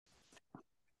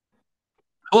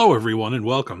Hello, everyone, and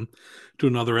welcome to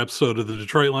another episode of the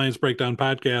Detroit Lions Breakdown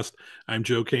Podcast. I'm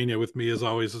Joe Kania. With me, as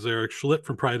always, is Eric Schlitt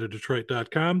from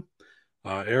prideofdetroit.com.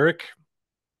 Eric,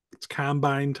 it's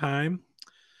combine time.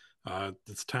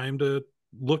 It's time to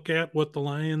look at what the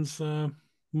Lions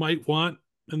might want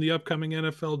in the upcoming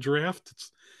NFL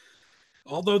draft.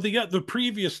 Although the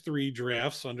previous three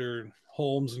drafts under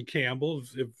Holmes and Campbell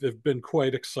have been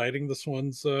quite exciting. This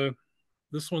one's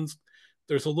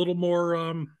there's a little more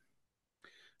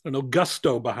I don't know,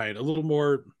 gusto behind it, a little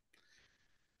more.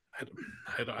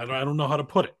 I don't know how to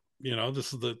put it.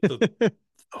 This is the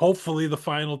hopefully the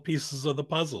final pieces of the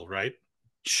puzzle, right?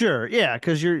 Sure, yeah,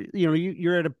 because you're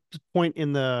at a point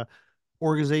in the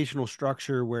organizational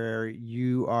structure where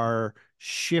you are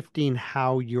shifting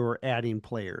how you're adding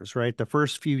players, right? The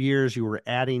first few years you were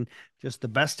adding just the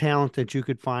best talent that you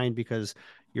could find because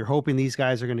you're hoping these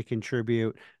guys are going to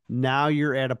contribute. Now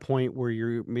you're at a point where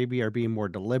you maybe are being more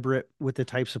deliberate with the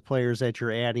types of players that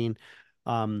you're adding.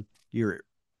 You're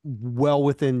well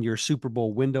within your Super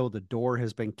Bowl window. The door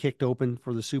has been kicked open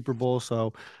for the Super Bowl,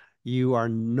 so you are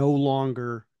no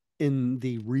longer in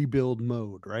the rebuild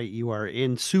mode, right? You are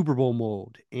in Super Bowl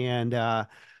mode, and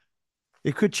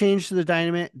it could change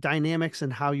the dynamics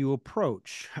and how you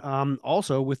approach.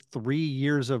 Also, with 3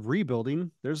 years of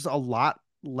rebuilding, there's a lot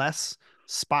less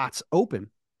spots open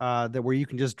that where you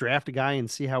can just draft a guy and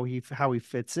see how he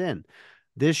fits in.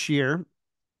 This year,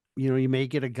 you may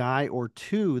get a guy or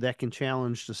two that can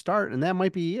challenge to start, and that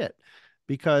might be it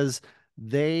because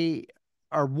they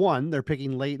are they're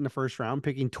picking late in the first round,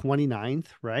 picking 29th,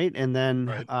 right? And then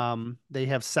Right. they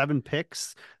have 7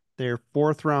 picks. Their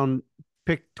fourth round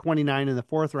pick 29 in the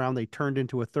fourth round, they turned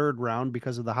into a third round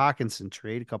because of the Hawkinson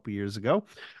trade a couple years ago.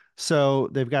 So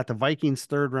they've got the Vikings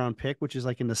third round pick, which is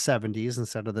like in the 70s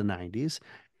instead of the 90s.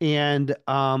 And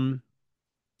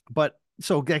but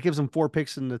so that gives them 4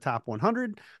 picks in the top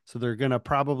 100. So they're going to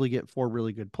probably get 4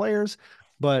 really good players.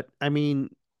 But I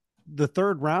mean, the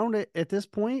third round at this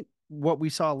point, what we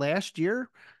saw last year,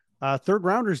 third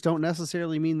rounders don't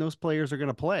necessarily mean those players are going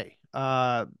to play.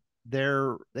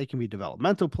 They can be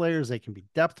developmental players, they can be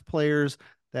depth players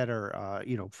that are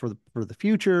for the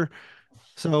future.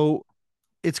 So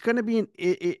it's going to be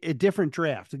a different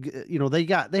draft.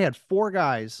 They had 4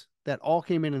 guys that all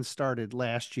came in and started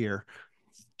last year.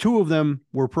 2 of them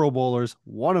were Pro Bowlers.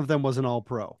 One of them was an All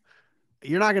Pro.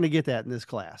 You're not going to get that in this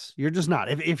class. You're just not.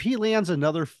 If he lands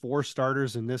another 4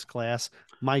 starters in this class,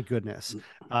 my goodness, it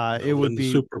They'll would win the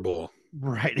be Super Bowl.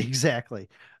 right. Exactly.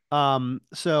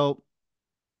 So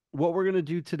what we're going to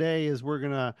do today is we're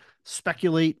going to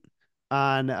speculate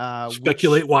on which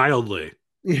Speculate wildly.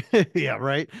 yeah,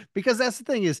 right, because that's the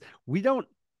thing is we don't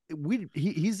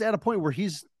he's at a point where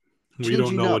he's We don't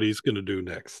changing know what up. he's going to do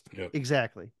next. Yep.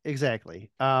 Exactly. Exactly.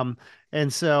 And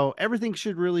so everything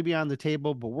should really be on the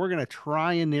table, but we're going to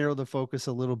try and narrow the focus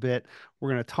a little bit. We're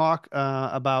going to talk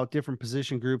about different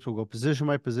position groups. We'll go position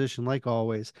by position, like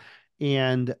always.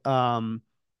 And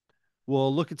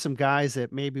we'll look at some guys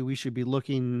that maybe we should be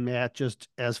looking at just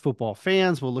as football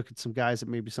fans. We'll look at some guys that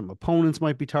maybe some opponents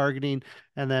might be targeting.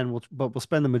 And then we'll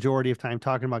spend the majority of time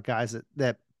talking about guys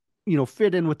that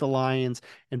fit in with the Lions.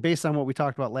 And based on what we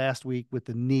talked about last week with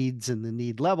the needs and the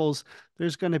need levels,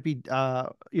 there's going to be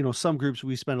some groups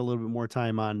we spend a little bit more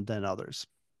time on than others.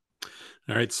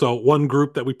 All right. So one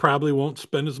group that we probably won't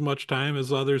spend as much time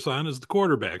as others on is the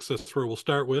quarterbacks. That's where we'll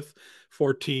start with.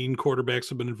 14 quarterbacks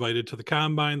have been invited to the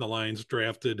combine. The Lions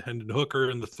drafted Hendon Hooker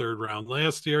in the third round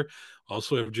last year.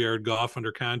 Also have Jared Goff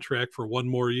under contract for one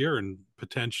more year and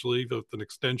potentially with an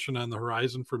extension on the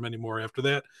horizon for many more after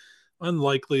that.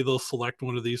 Unlikely they'll select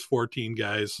one of these 14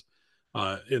 guys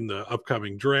in the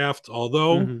upcoming draft.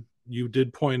 Although Mm-hmm. you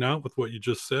did point out with what you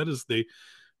just said is they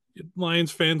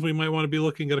Lions fans, we might want to be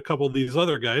looking at a couple of these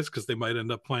other guys because they might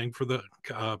end up playing for the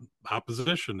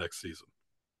opposition next season.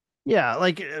 Yeah,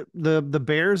 like the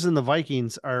Bears and the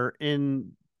Vikings are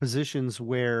in positions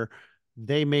where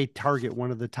they may target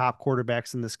one of the top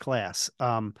quarterbacks in this class.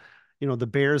 The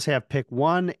Bears have pick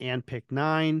 1 and pick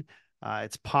 9.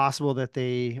 It's possible that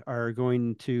they are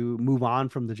going to move on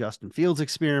from the Justin Fields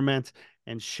experiment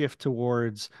and shift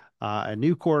towards a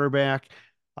new quarterback.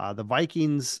 The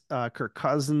Vikings, Kirk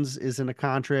Cousins is in a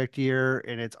contract year,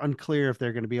 and it's unclear if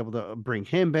they're going to be able to bring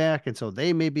him back. And so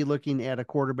they may be looking at a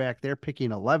quarterback. They're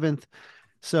picking 11th.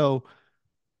 So,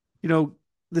 you know,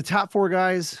 the top 4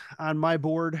 guys on my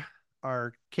board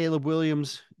are Caleb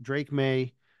Williams, Drake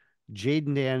May,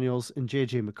 Jaden Daniels, and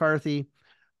JJ McCarthy.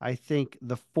 I think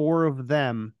the 4 of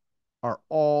them are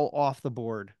all off the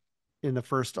board in the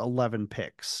first 11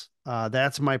 picks.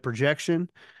 That's my projection.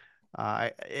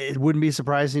 It wouldn't be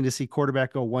surprising to see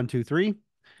quarterback go 1, 2, 3.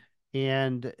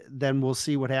 And then we'll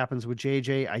see what happens with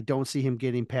JJ. I don't see him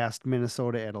getting past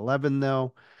Minnesota at 11,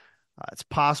 though. It's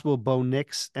possible Bo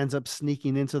Nix ends up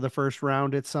sneaking into the first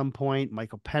round at some point.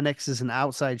 Michael Penix is an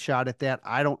outside shot at that.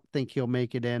 I don't think he'll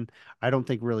make it in. I don't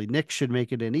think really Nix should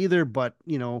make it in either. But,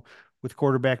 with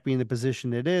quarterback being the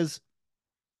position it is,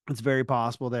 it's very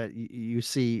possible that you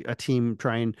see a team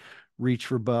try and reach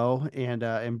for Bo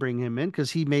and bring him in because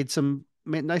he made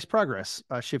nice progress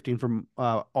shifting from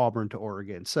Auburn to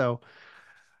Oregon. So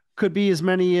could be as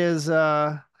many as 6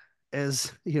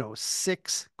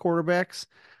 quarterbacks.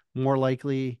 More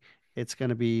likely, it's going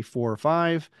to be 4 or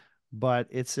 5, but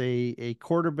it's a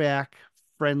quarterback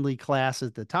friendly class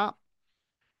at the top.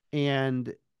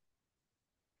 And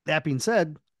that being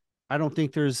said, I don't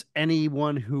think there's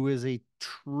anyone who is a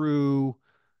true,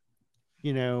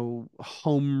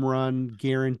 home run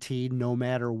guaranteed no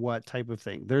matter what type of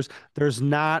thing. There's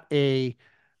not a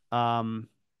um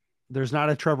there's not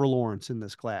a Trevor Lawrence in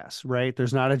this class, right?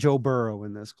 There's not a Joe Burrow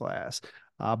in this class.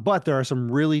 But there are some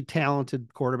really talented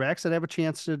quarterbacks that have a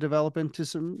chance to develop into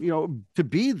some, to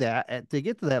be to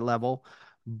get to that level.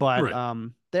 But Right.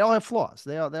 they all have flaws.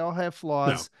 They all have No.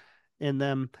 flaws in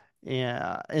them,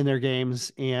 in their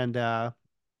games, and it'll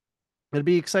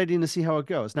be exciting to see how it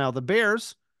goes. Now the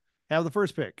Bears have the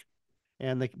first pick,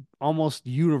 and the almost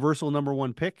universal number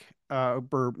one pick, or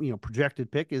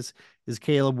projected pick is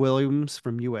Caleb Williams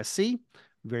from USC,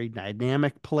 very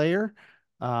dynamic player.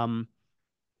 Um,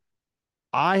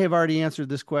 I have already answered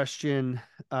this question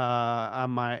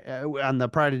on the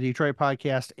Pride of Detroit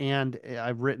podcast, and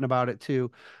I've written about it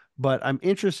too. But I'm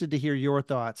interested to hear your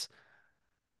thoughts.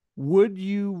 Would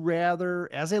you rather,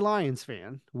 as a Lions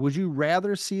fan, would you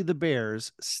rather see the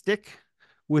Bears stick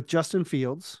with Justin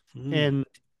Fields Mm.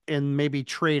 and maybe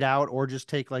trade out or just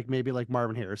take maybe like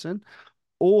Marvin Harrison?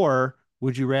 Or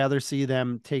would you rather see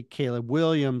them take Caleb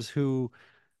Williams, who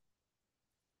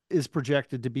is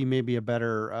projected to be maybe a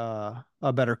better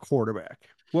quarterback?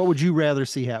 What would you rather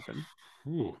see happen?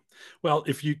 Ooh. Well,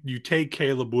 if you take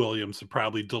Caleb Williams, it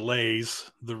probably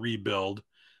delays the rebuild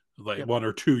like Yep. 1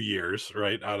 or 2 years,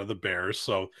 right, out of the Bears.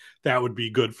 So that would be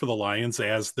good for the Lions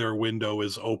as their window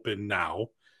is open now.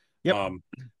 Yep.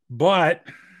 But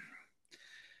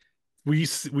we've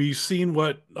seen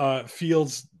what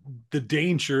Fields the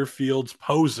danger Fields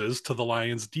poses to the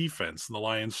Lions defense, and the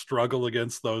Lions struggle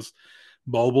against those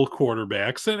mobile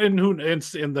quarterbacks,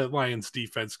 and the Lions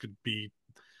defense could be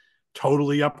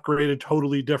totally upgraded,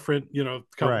 totally different,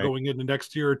 Right. going into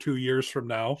next year or 2 years from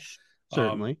now. Um,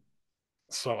 Certainly.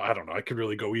 so I don't know. I could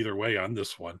really go either way on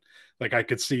this one. Like I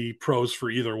could see pros for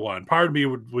either one. Part of me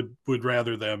would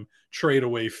rather them trade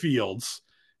away Fields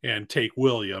and take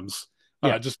Williams,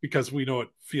 Yeah. just because we know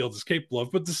what Fields is capable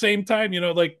of. But at the same time,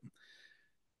 like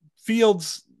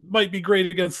Fields might be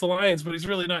great against the Lions, but he's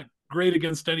really not great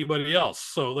against anybody else.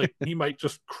 So like he might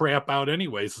just crap out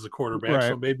anyways as a quarterback. So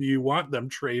Right. maybe you want them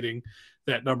trading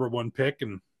that number one pick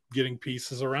and getting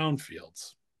pieces around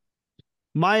Fields.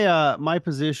 My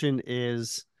position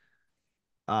is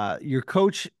your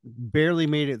coach barely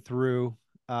made it through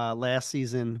last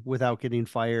season without getting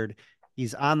fired.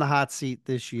 He's on the hot seat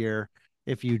this year.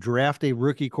 If you draft a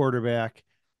rookie quarterback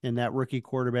and that rookie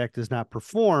quarterback does not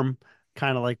perform,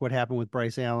 kind of like what happened with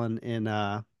Bryce Allen in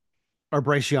or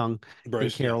Bryce Young in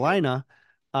Bryce Young, yep. Carolina,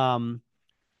 um,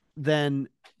 then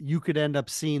you could end up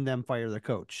seeing them fire the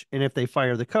coach. And if they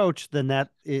fire the coach, then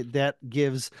that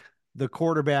gives the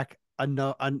quarterback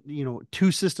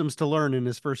two systems to learn in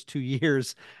his first 2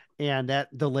 years, and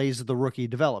that delays the rookie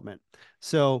development.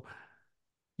 So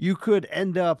you could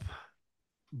end up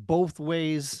both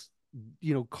ways,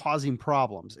 causing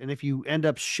problems. And if you end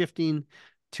up shifting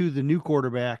to the new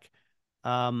quarterback,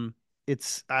 um,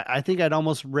 I think I'd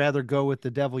almost rather go with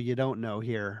the devil you don't know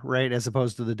here, right, as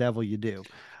opposed to the devil you do.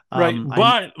 Right, I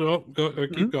but keep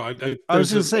Mhm. going. I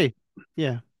was going to say,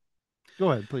 yeah,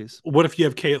 go ahead, please. What if you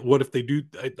have Caleb? What if they do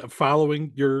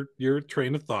following your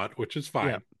train of thought, which is Yeah.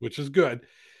 fine, which is good.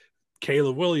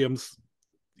 Caleb Williams,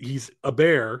 he's a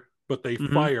bear, but they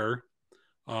Hmm. fire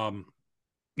um,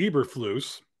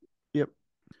 Eberflus. Yep.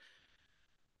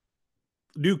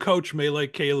 New coach may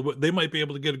like Caleb. They might be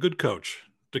able to get a good coach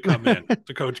to come in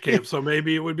to coach Yeah, Caleb. So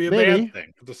maybe it would be a bad maybe.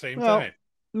 thing at the same Well, time.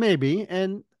 maybe.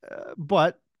 And,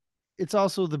 but it's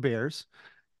also the Bears.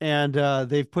 And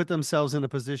they've put themselves in a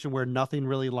position where nothing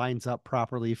really lines up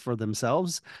properly for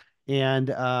themselves. And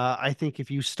I think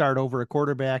if you start over a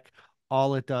quarterback,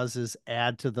 all it does is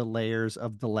add to the layers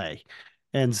of delay.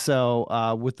 And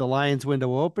so with the Lions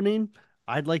window opening,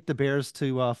 I'd like the Bears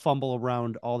to fumble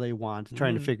around all they want,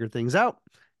 trying to Mm. figure things out.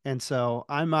 And so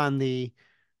I'm on the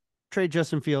trade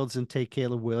Justin Fields and take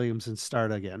Caleb Williams and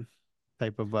start again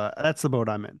type of that's the boat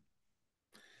I'm in.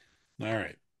 All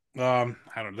right. I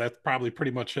don't know. That's probably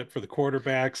pretty much it for the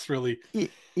quarterbacks. Really,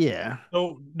 Yeah.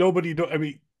 no, nobody. I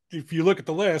mean, if you look at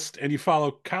the list and you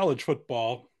follow college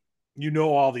football, you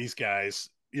know all these guys.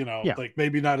 You know, Yeah. like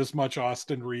maybe not as much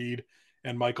Austin Reed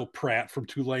and Michael Pratt from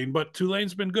Tulane, but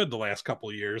Tulane's been good the last couple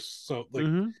of years. So, like,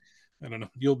 Hmm. I don't know.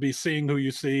 You'll be seeing who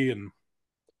you see, and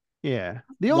Yeah.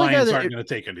 The only guy Lions that aren't going to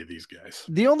take any of these guys.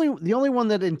 the only one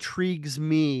that intrigues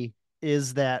me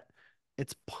is that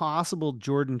it's possible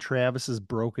Jordan Travis's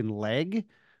broken leg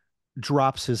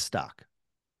drops his stock.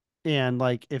 And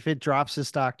like if it drops his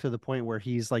stock to the point where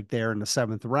he's like there in the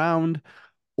seventh round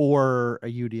or a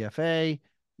UDFA,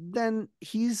 then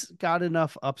he's got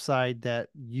enough upside that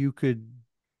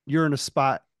you're in a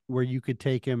spot where you could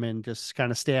take him and just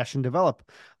kind of stash and develop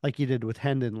like you did with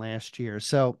Hendon last year.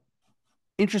 So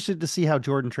interested to see how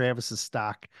Jordan Travis's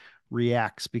stock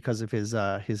reacts because of his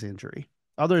injury.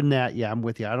 Other than that, yeah, I'm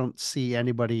with you. I don't see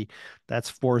anybody that's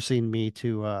forcing me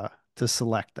to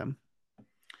select them.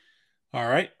 All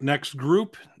right. Next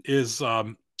group is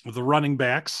the running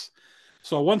backs.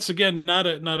 So once again, not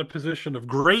a position of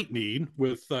great need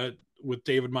with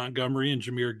David Montgomery and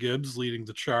Jameer Gibbs leading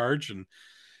the charge, and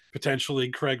potentially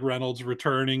Craig Reynolds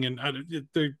returning, and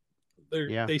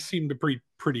Yeah. they seem to be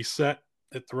pretty set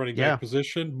at the running back Yeah.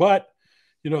 position. But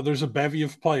there's a bevy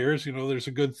of players. There's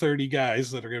a good 30 guys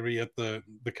that are going to be at the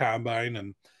combine,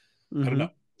 and I don't Hmm. know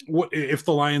what if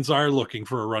the Lions are looking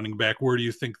for a running back. Where do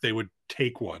you think they would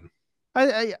take one?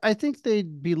 I think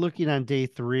they'd be looking on day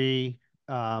three.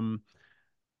 Um,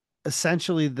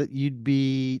 Essentially that you'd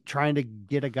be trying to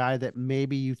get a guy that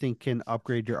maybe you think can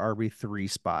upgrade your RB3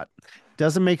 spot.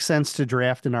 Doesn't make sense to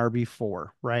draft an RB4,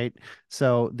 right?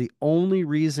 So the only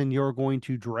reason you're going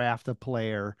to draft a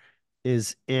player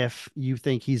is if you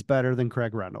think he's better than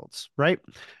Craig Reynolds, right?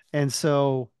 And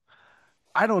so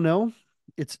I don't know.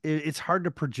 It's hard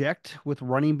to project with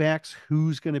running backs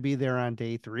who's going to be there on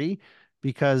day three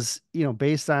because,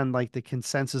 based on like the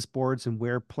consensus boards and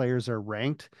where players are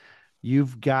ranked,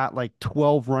 you've got like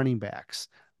 12 running backs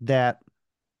that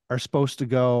are supposed to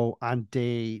go on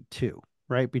day two,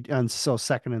 right? And so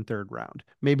second and third round,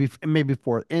 maybe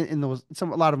fourth. In those, a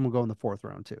lot of them will go in the fourth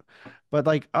round too. But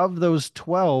like of those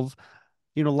 12,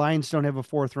 Lions don't have a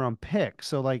fourth round pick.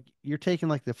 So like you're taking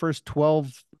like the first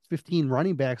 12, 15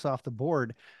 running backs off the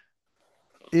board.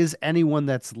 Is anyone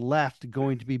that's left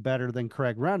going to be better than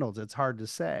Craig Reynolds? It's hard to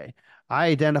say. I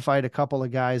identified a couple of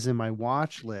guys in my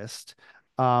watch list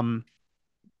um,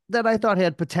 that I thought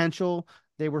had potential.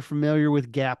 They were familiar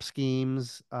with gap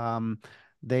schemes.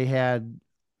 They had,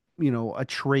 a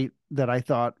trait that I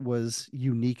thought was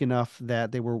unique enough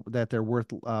that they're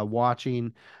worth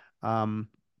watching. Um,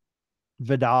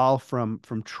 Vidal from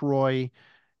Troy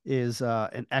is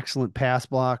an excellent pass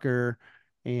blocker,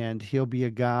 and he'll be a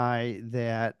guy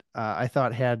that I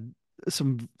thought had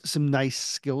some nice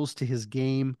skills to his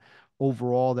game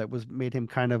overall that was made him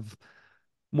kind of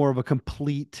more of a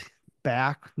complete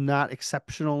back, not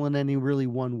exceptional in any really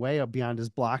one way beyond his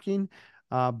blocking,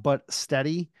 but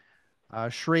steady.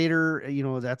 Schrader,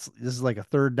 this is like a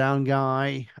third down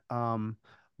guy.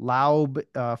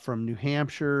 Laub from New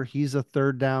Hampshire, he's a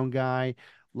third down guy.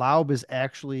 Laub is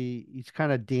actually he's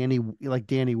kind of Danny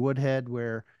Woodhead,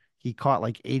 where he caught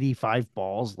like 85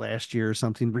 balls last year or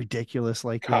something ridiculous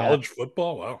like that. College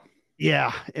football? Wow.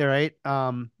 Yeah, right.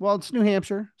 Well, it's New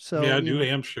Hampshire, so Yeah, New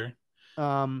Hampshire.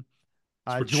 Um,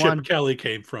 That's where Chip Juwan Kelly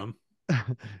came from.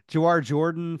 Jawar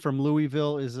Jordan from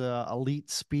Louisville is a elite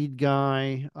speed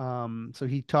guy. So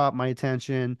he caught my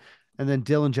attention. And then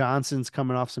Dylan Johnson's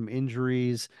coming off some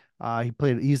injuries.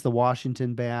 He's the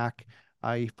Washington back.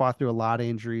 He fought through a lot of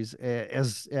injuries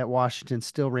as at Washington,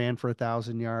 still ran for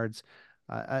 1,000 yards.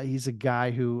 He's a guy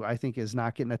who I think is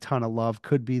not getting a ton of love,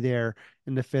 could be there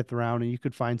in the fifth round, and you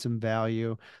could find some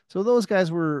value. So those guys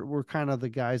were kind of the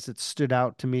guys that stood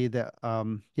out to me that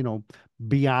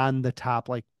beyond the top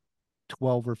like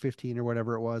 12 or 15 or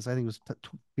whatever it was. I think it was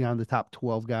beyond the top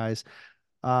 12 guys.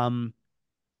 Um,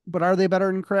 but are they better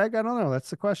than Craig? I don't know. That's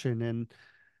the question. And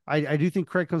I do think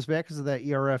Craig comes back because of that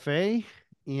ERFA,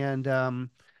 and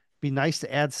be nice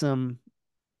to add some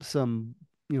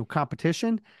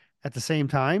competition. At the same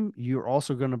time, you're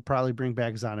also going to probably bring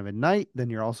back Zonovan Knight.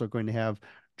 Then you're also going to have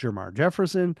Jermar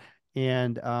Jefferson,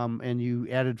 and you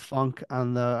added Funk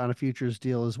on a futures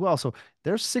deal as well. So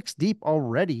there's six deep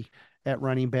already at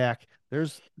running back.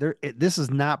 This is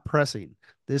not pressing.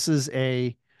 This is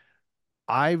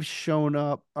I've shown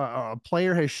up. A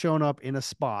player has shown up in a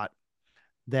spot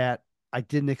that I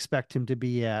didn't expect him to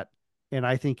be at, and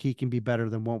I think he can be better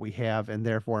than what we have, and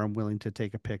therefore I'm willing to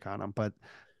take a pick on him. But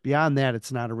beyond that,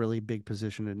 it's not a really big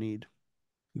position to need.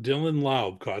 Dylan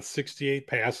Laub caught 68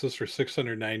 passes for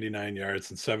 699 yards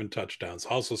and 7 touchdowns.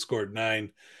 Also scored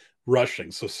 9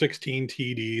 rushing, so 16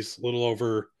 TDs, a little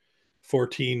over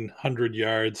 1,400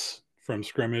 yards from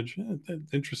scrimmage.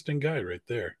 Interesting guy right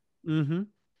there. Mm-hmm.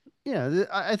 Yeah,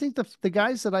 I think the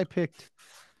guys that I picked,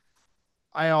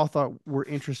 I all thought were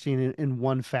interesting in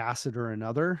one facet or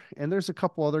another. And there's a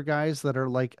couple other guys that are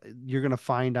like you're gonna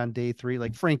find on day three,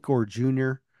 like Frank Gore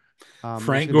Jr. There's Frank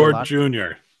gonna be a Gore lot,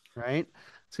 Jr. right?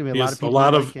 It's gonna be a He lot of has people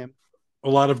that like him. a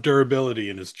lot of durability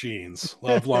in his genes, a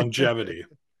lot of longevity.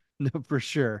 No, for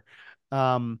sure.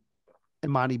 Um,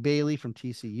 Imani Bailey from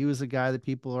TCU is a guy that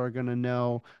people are going to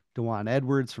know. Dewan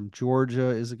Edwards from Georgia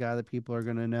is a guy that people are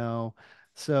going to know.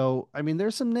 So, I mean,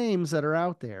 there's some names that are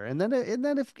out there. And then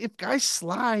if guys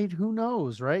slide, who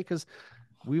knows, right? Because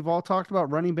we've all talked about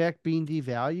running back being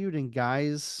devalued and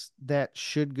guys that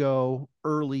should go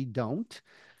early don't.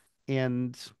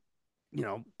 And,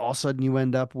 all of a sudden you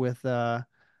end up with, a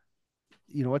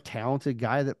talented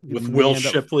guy that With may Will end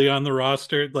up Shipley on the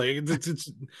roster, like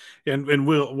and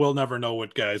we'll never know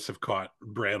what guys have caught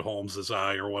Brad Holmes's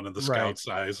eye or one of the right. scouts'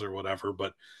 eyes or whatever.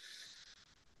 But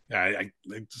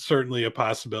it's certainly a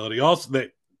possibility. Also,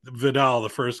 that Vidal, the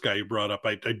first guy you brought up,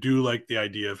 I do like the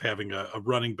idea of having a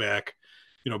running back,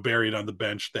 buried on the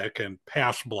bench that can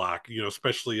pass block.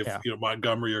 Especially if Yeah.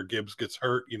 Montgomery or Gibbs gets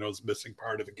hurt, is missing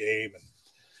part of the game, and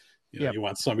Yep. you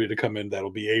want somebody to come in that'll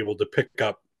be able to pick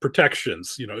up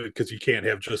protections, because you can't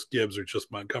have just Gibbs or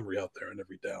just Montgomery out there in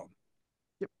every down.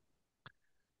 Yep.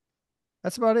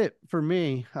 That's about it for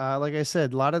me. Like I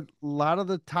said, a lot of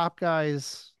the top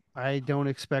guys I don't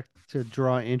expect to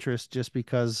draw interest just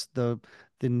because the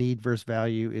need versus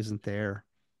value isn't there.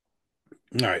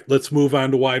 All right, let's move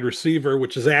on to wide receiver,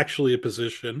 which is actually a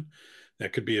position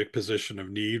that could be a position of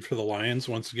need for the Lions.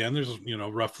 Once again, there's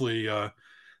roughly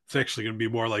it's actually going to be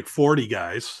more like 40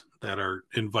 guys that are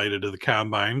invited to the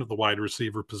combine, the wide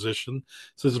receiver position.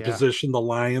 So this is a Yeah. position the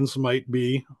Lions might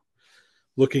be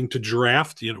looking to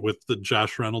draft, with the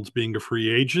Josh Reynolds being a free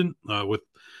agent, with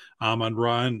Amon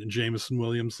Ra and Jameson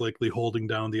Williams likely holding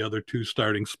down the other 2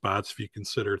 starting spots if you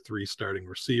consider 3 starting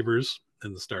receivers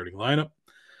in the starting lineup.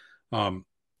 Um,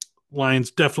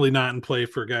 Lions definitely not in play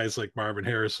for guys like Marvin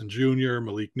Harrison Jr.,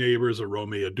 Malik Neighbors, or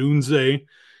Rome Odunze,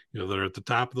 that are at the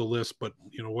top of the list. But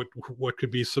what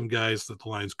could be some guys that the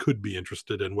Lions could be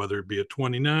interested in, whether it be at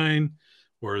 29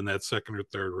 or in that second or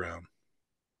third round?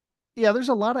 Yeah, there's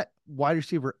a lot of wide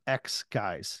receiver X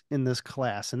guys in this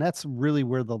class, and that's really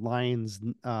where the Lions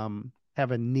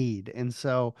have a need. And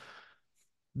so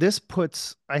this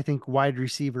puts, I think, wide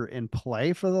receiver in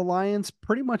play for the Lions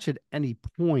pretty much at any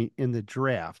point in the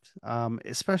draft,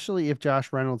 especially if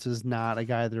Josh Reynolds is not a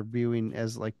guy they're viewing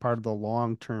as like part of the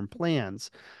long-term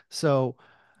plans. So,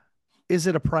 is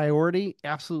it a priority?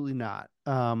 Absolutely not.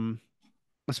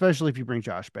 Especially if you bring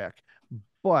Josh back.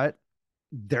 But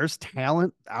there's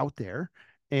talent out there,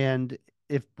 and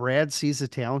if Brad sees a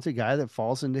talented guy that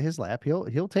falls into his lap,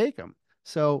 he'll take him.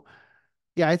 So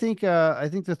yeah, I think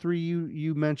the three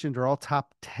you mentioned are all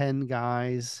top 10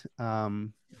 guys,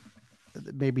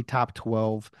 maybe top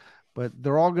 12, but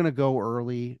they're all going to go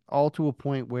early, all to a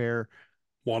point where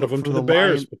One of them for to the the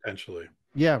Bears Lion, potentially.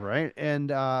 yeah, right. And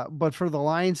but for the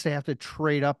Lions to have to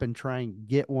trade up and try and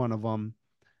get one of them,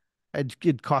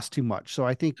 it costs too much. So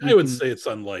I think we I would can, say it's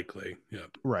unlikely. Yeah.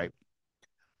 right.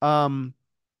 Um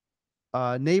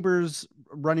Neighbors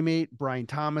running mate Brian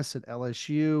Thomas at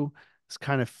LSU. This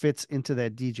kind of fits into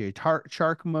that DJ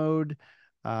Chark mode.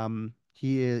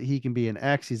 He can be an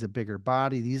X. He's a bigger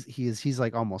body. He's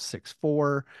like almost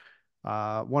 6'4".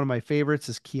 One of my favorites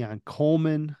is Keon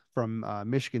Coleman from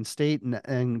Michigan State,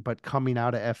 and but coming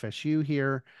out of FSU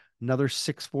here, another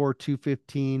 6'4",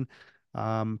 215.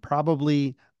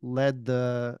 Probably led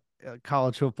the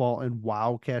college football in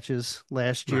wow catches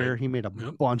last Right. year. He made a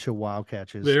Yep. bunch of wow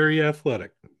catches. Very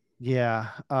athletic. Yeah.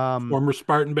 Former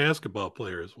Spartan basketball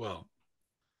player as well.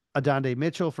 Adonde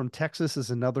Mitchell from Texas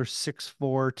is another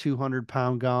 6'4",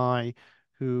 200-pound guy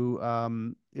who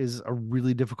is a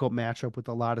really difficult matchup with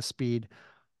a lot of speed.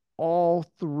 All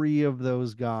three of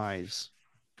those guys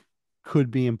could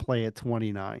be in play at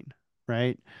 29,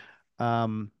 right?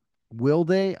 Um, will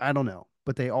they? I don't know,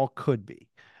 but they all could be.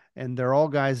 And they're all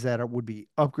guys that would be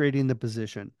upgrading the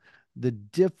position. The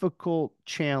difficult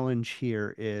challenge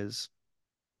here is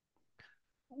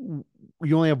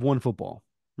you only have one football,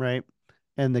 right?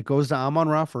 And it goes to Amon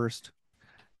Ra first,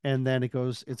 and then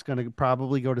it's going to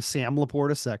probably go to Sam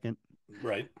Laporta second,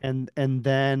 Right. and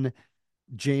then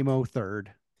JMO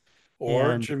third,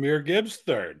 Or and Jameer Gibbs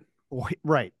third.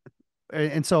 right,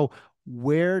 and so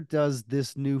where does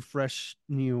this new fresh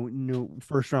new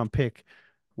first round pick,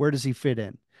 where does he fit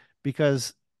in?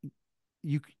 Because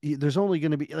there's only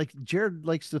going to be like Jared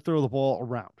likes to throw the ball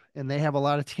around, and they have a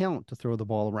lot of talent to throw the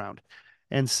ball around.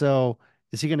 And so,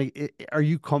 is he going to? Are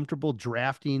you comfortable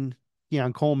drafting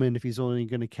Keon Coleman if he's only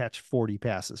going to catch 40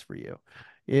 passes for you?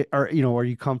 Are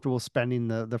you comfortable spending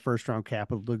the first round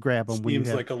capital to grab him when you Seems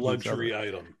have like a these other? luxury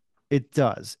item. It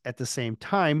does. At the same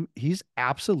time, he's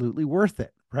absolutely worth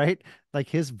it, right? Like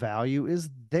his value is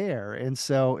there. And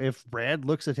so if Brad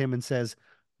looks at him and says,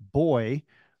 boy,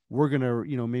 we're going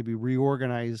to, maybe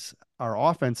reorganize our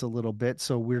offense a little bit.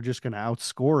 So we're just going to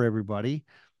outscore everybody.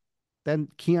 Then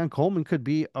Keon Coleman could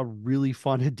be a really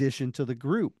fun addition to the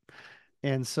group.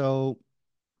 And so,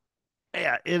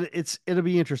 yeah, it'll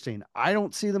be interesting. I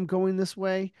don't see them going this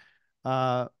way,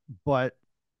 uh, but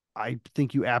I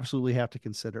think you absolutely have to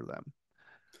consider them.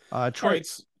 All Troy, right.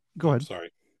 go ahead. Sorry.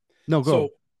 No, So go.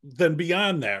 then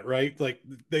beyond that, right? Like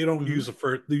they don't Hmm. use a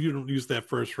first, you don't use that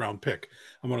first round pick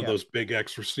on one of Yeah, those big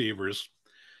X receivers.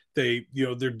 They're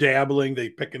dabbling. They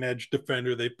pick an edge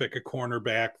defender. They pick a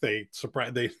cornerback. They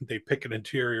pick an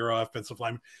interior offensive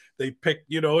lineman. They pick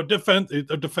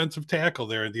a defensive tackle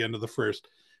there at the end of the first,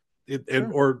 and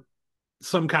sure. or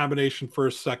some combination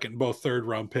first, second, both third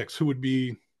round picks. Who would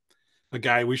be a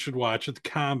guy we should watch at the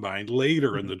combine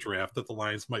later in Mhm. the draft that the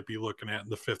Lions might be looking at in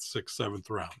the fifth, sixth, seventh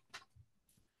round,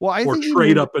 Well, I or think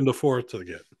trade up into fourth to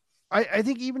get. I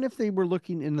think even if they were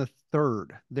looking in the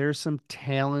third, there's some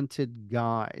talented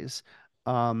guys,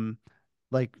 um,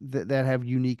 that have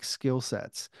unique skill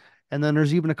sets, and then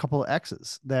there's even a couple of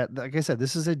X's that, like I said,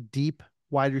 this is a deep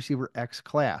wide receiver X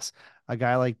class. A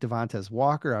guy like Devontae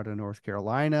Walker out of North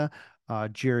Carolina,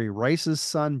 Jerry Rice's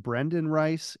son, Brendan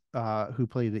Rice, who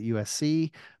played at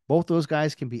USC. Both those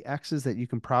guys can be X's that you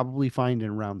can probably find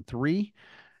in round three.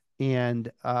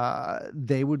 And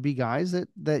they would be guys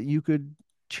that you could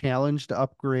challenge to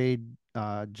upgrade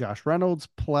Josh Reynolds.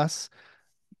 Plus,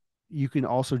 you can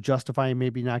also justify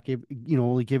maybe not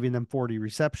only giving them 40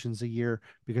 receptions a year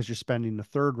because you're spending the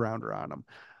third rounder on them.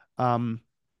 Um,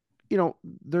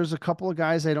 there's a couple of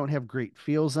guys I don't have great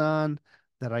feels on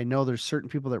that I know there's certain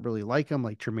people that really like him,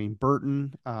 like Jermaine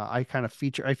Burton. I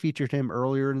featured him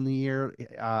earlier in the year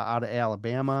out of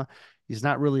Alabama. He's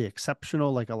not really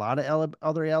exceptional like a lot of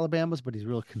other Alabamas, but he's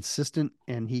real consistent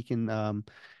and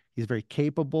he's very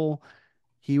capable.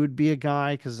 He would be a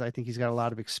guy because I think he's got a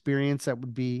lot of experience that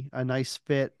would be a nice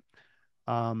fit.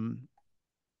 Um,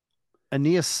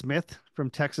 Aeneas Smith from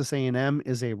Texas A&M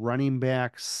is a running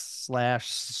back slash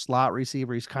slot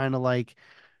receiver. He's kind of like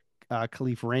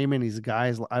Khalif Raymond. He's a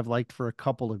guy I've liked for a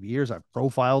couple of years. I've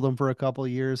profiled him for a couple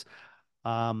of years.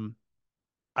 Um,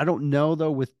 I don't know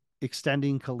though with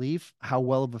extending Khalif how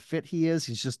well of a fit he is.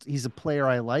 He's a player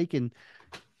I like, and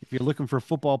if you're looking for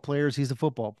football players, he's a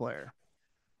football player.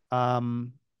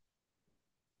 Um,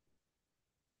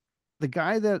 the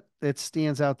guy that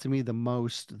stands out to me the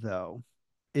most though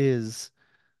is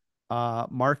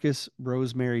Marcus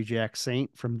Rosemary Jack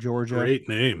Saint from Georgia. Great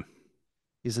name.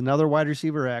 He's another wide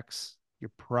receiver X.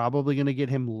 You're probably going to get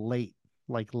him late,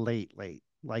 like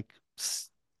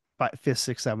fifth,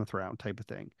 sixth, seventh round type of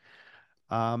thing.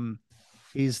 Um,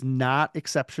 he's not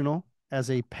exceptional as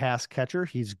a pass catcher.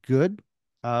 He's good,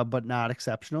 but not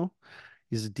exceptional.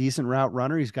 He's a decent route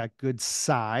runner. He's got good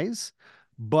size,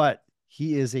 but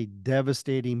he is a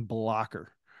devastating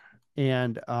blocker.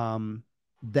 And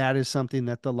that is something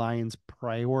that the Lions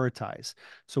prioritize.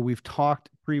 So we've talked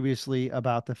previously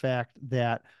about the fact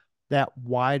that that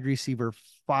wide receiver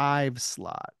five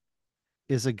slot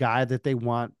is a guy that they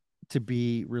want to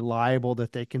be reliable,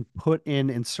 that they can put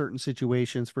in certain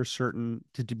situations for certain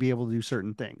to be able to do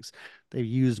certain things. They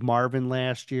used Marvin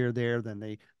last year there, then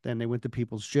they went to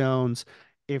Peoples Jones.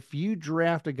 If you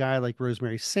draft a guy like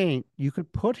Rosemary Saint, you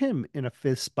could put him in a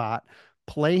fifth spot,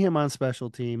 play him on special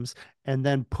teams, and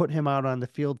then put him out on the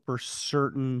field for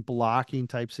certain blocking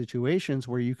type situations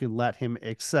where you can let him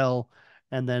excel.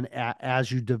 And then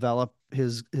as you develop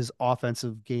his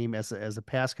offensive game as a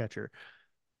pass catcher,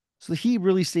 so he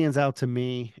really stands out to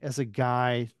me as a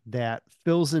guy that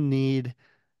fills a need,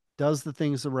 does the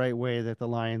things the right way that the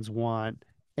Lions want,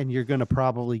 and you're going to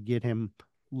probably get him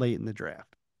late in the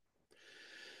draft.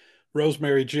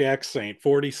 Rosemary Jack Saint,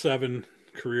 47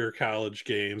 career college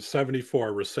games,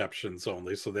 74 receptions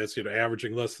only. So that's,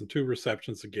 averaging less than 2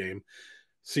 receptions a game.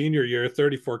 Senior year,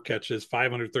 34 catches,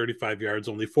 535 yards,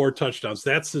 only 4 touchdowns.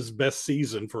 That's his best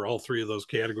season for all three of those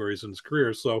categories in his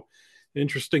career. So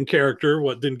interesting character.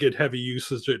 What didn't get heavy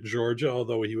usage at Georgia,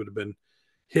 although he would have been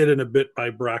hidden a bit by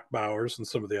Brock Bowers and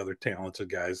some of the other talented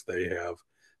guys they have.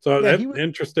 So Yeah, that's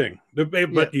interesting. yeah,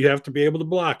 But you have to be able to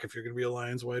block if you're going to be a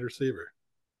Lions wide receiver.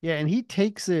 yeah, and he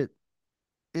takes it.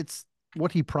 It's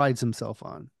what he prides himself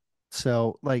on.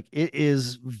 So like it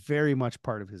is very much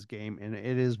part of his game and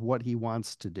it is what he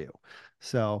wants to do.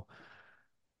 So,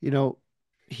 you know,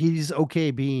 he's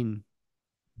okay being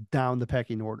down the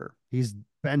pecking order. He's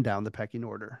been down the pecking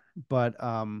order, but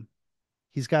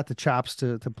he's got the chops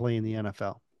to play in the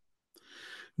NFL.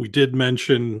 We did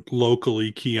mention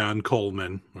locally Keon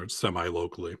Coleman, or semi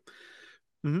locally.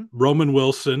 Mm-hmm. Roman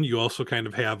Wilson, you also kind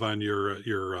of have on your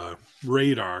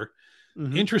radar.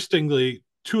 Mm-hmm. Interestingly,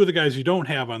 two of the guys you don't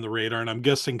have on the radar, and I'm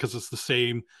guessing because it's the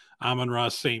same Amon-Ra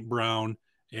St. Brown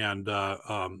and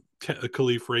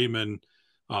Khalif Raymond,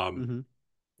 um,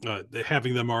 Mm-hmm.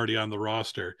 having them already on the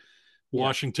roster. Yeah.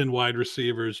 Washington wide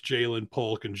receivers Jalen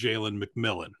Polk and Jalen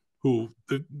McMillan, who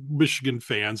the Michigan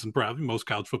fans and probably most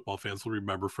college football fans will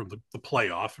remember from the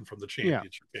playoff and from the Yeah.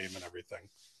 championship game and everything.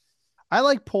 I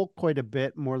like Polk quite a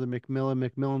bit more than McMillan.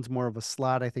 McMillan's more of a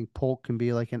slot. I think Polk can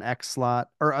be like an X slot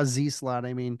or a Z slot,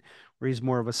 I mean, where he's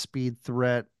more of a speed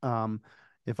threat.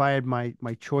 If I had my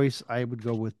choice, I would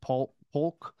go with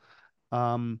Polk.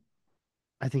 Um,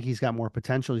 I think he's got more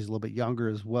potential. He's a little bit younger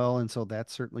as well, and so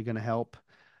that's certainly going to help.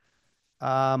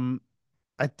 Um,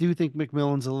 I do think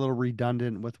McMillan's a little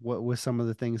redundant with some of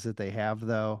the things that they have,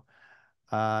 though.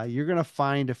 You're gonna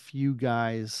find a few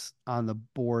guys on the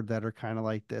board that are kind of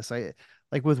like this. I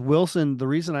like with Wilson. The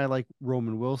reason I like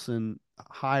Roman Wilson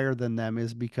higher than them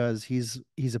is because he's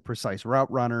a precise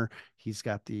route runner. He's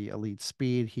got the elite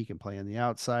speed. He can play on the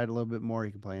outside a little bit more.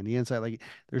 He can play on the inside. Like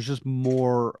there's just a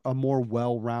more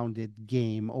well-rounded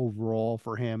game overall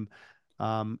for him.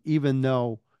 Even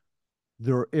though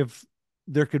if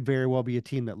there could very well be a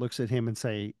team that looks at him and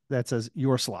say that says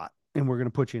your slot and we're going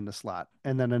to put you in the slot,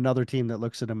 and then another team that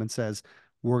looks at him and says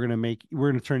we're going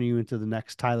to turn you into the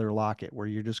next Tyler Lockett where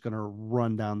you're just going to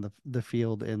run down the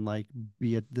field and like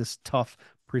be this tough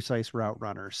precise route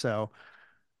runner. So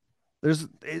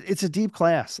it's a deep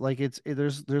class. Like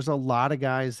there's a lot of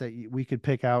guys that we could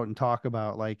pick out and talk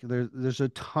about. Like there's a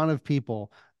ton of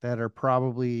people that are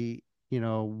probably,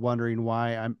 wondering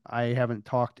why I haven't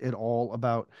talked at all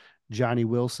about Johnny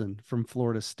Wilson from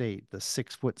Florida State, the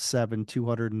 6'7",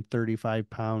 235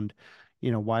 pound,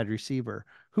 wide receiver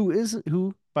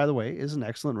who, by the way, is an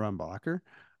excellent run blocker.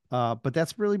 But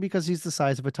that's really because he's the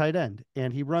size of a tight end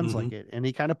and he runs Mm-hmm. like it and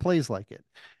he kind of plays like it.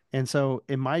 And so,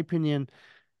 in my opinion,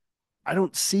 I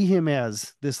don't see him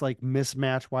as this like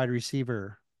mismatch wide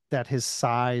receiver that his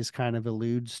size kind of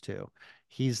alludes to.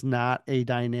 He's not a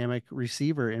dynamic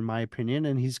receiver in my opinion,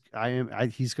 and he's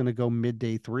going to go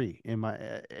midday three in my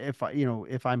if I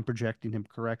if I'm projecting him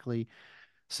correctly.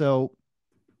 So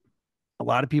a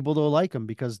lot of people don't like him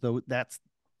because though that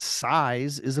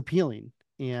size is appealing,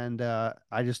 and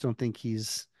I just don't think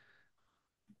he's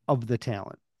of the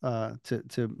talent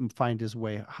to find his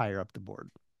way higher up the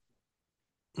board.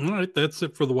 All right, that's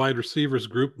it for the wide receivers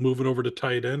group. Moving over to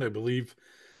tight end, I believe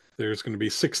there's going to be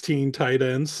 16 tight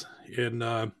ends in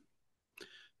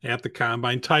at the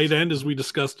combine. Tight end, as we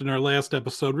discussed in our last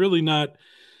episode, really not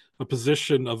a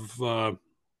position of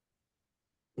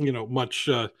much.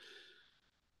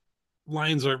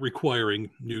 Lions aren't requiring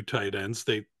new tight ends.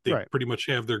 They Right. pretty much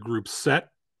have their group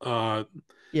set. Uh,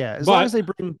 Yeah, but as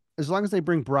long as they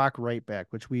bring Brock Wright back,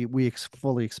 which we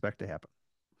fully expect to happen.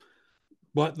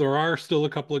 but there are still a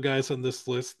couple of guys on this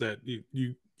list that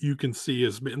you can see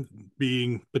as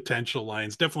being potential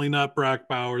lines. Definitely not Brock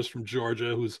Bowers from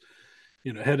Georgia, who's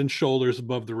head and shoulders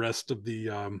above the rest of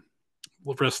the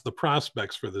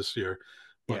prospects for this year.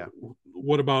 But Yeah.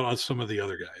 what about some of the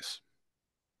other guys?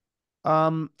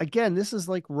 Again, this is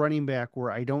like running back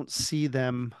where I don't see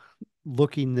them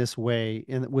looking this way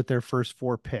in with their first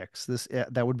four picks.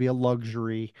 That would be a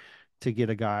luxury to get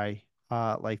a guy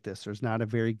like this. There's not a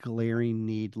very glaring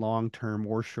need long term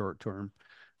or short term.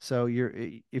 So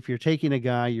if you're taking a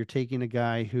guy, you're taking a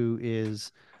guy who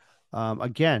is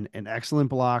again an excellent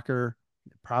blocker.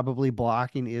 Probably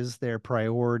blocking is their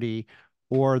priority,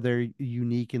 or they're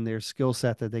unique in their skill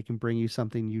set that they can bring you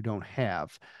something you don't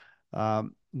have.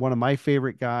 One of my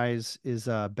favorite guys is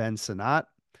Ben Sinnott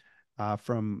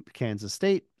from Kansas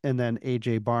State, and then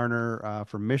AJ Barner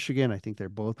from Michigan. I think they're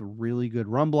both really good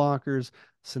run blockers.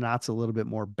 Sinnott's a little bit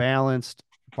more balanced.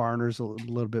 Barner's a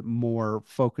little bit more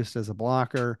focused as a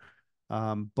blocker.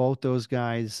 Both those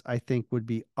guys, I think, would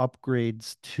be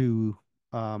upgrades to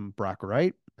Brock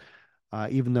Wright,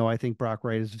 even though I think Brock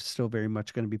Wright is still very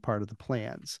much going to be part of the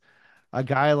plans. A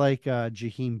guy like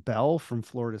Jaheim Bell from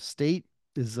Florida State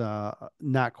is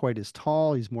not quite as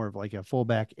tall. He's more of like a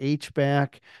fullback H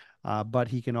back, but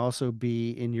he can also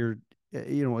be in your, at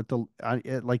the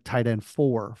at like tight end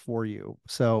four for you.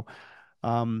 So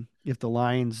if the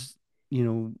Lions, you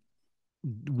know,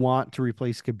 want to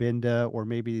replace Kabinda, or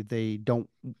maybe they don't,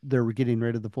 they're getting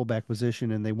rid of the fullback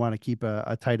position and they want to keep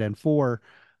a tight end four,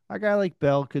 a guy like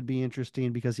Bell could be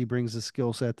interesting because he brings a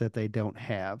skill set that they don't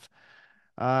have.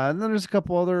 And then there's a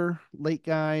couple other late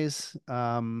guys,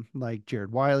 like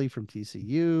Jared Wiley from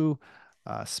TCU,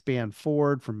 Span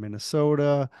Ford from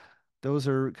Minnesota. Those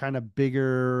are kind of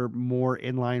bigger, more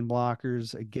inline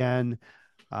blockers. Again,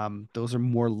 those are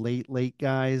more late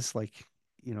guys. Like,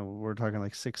 we're talking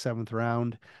like sixth, seventh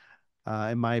round,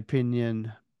 in my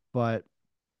opinion. But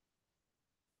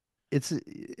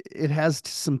it has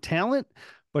some talent,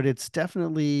 but it's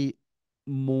definitely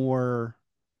more.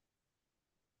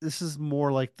 This is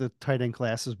more like the tight end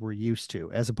classes we're used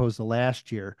to, as opposed to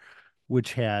last year,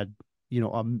 which had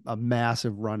a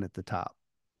massive run at the top.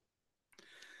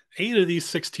 8 of these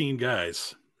 16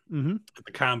 guys Mm-hmm. at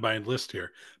the combined list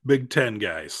here, Big Ten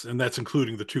guys, and that's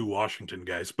including the 2 Washington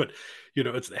guys. But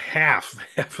it's half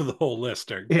of the whole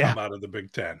list are Yeah, come out of the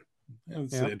Big Ten.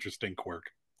 It's yeah. an interesting quirk.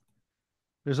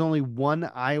 There's only one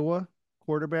Iowa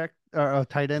quarterback,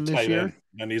 tight end this Tight year, end,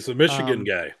 and he's a Michigan um,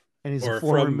 guy, and he's a or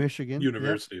former from Michigan. Yep.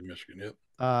 University of Michigan.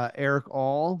 Yep. Eric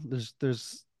All.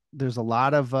 There's a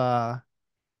lot of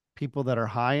people that are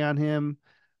high on him.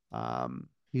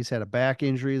 He's had a back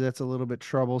injury that's a little bit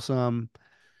troublesome,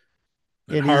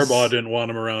 And and Harbaugh he's didn't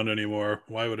want him around anymore.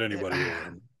 Why would anybody over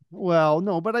him? well,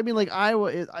 no, but I mean, like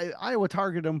Iowa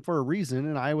targeted him for a reason,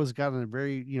 and Iowa's got a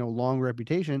very long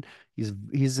reputation.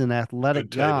 He's an athletic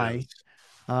Good tight guy. ends.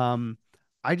 Um,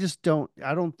 I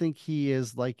don't think he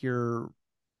is like the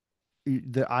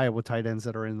Iowa tight ends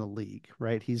that are in the league,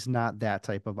 right? He's not that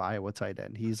type of Iowa tight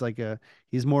end.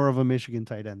 He's more of a Michigan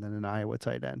tight end than an Iowa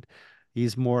tight end.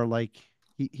 He's more like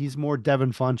he's more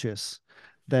Devin Funchess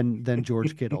than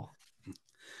George Kittle.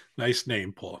 Nice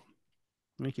name, Paul.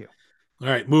 Thank you. All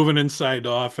right, moving inside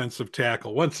to offensive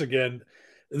tackle. Once again,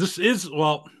 this is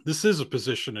a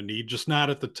position of need, just not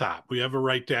at the top. We have a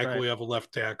right tackle, Right. we have a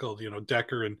left tackle.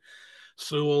 Decker and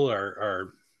Sewell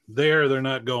are there. They're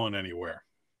not going anywhere.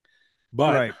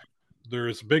 But Right.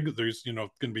 there's going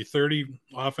to be 30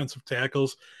 offensive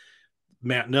tackles.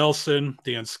 Matt Nelson,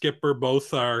 Dan Skipper,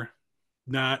 both are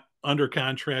not under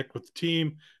contract with the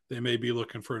team. They may be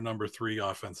looking for a number 3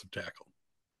 offensive tackle.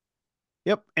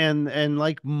 Yep. And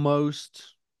like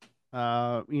most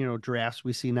drafts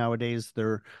we see nowadays,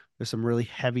 there's some really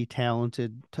heavy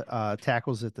talented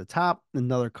tackles at the top,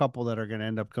 another couple that are going to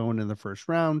end up going in the first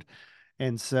round.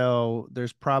 And so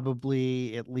there's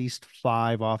probably at least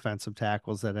 5 offensive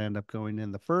tackles that end up going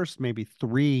in the first, maybe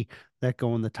 3 that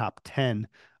go in the top 10.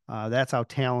 That's how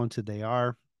talented they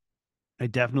are. I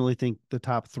definitely think the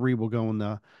top 3 will go in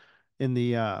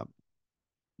the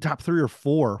top 3 or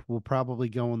 4 will probably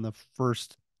go in the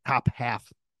first top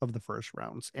half of the first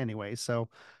rounds anyway. So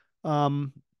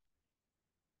um,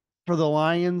 for the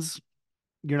Lions,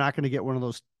 you're not going to get one of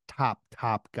those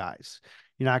top guys.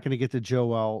 You're not going to get the Joe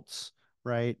Elts,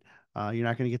 right? You're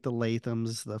not going to get the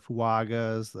Lathams, the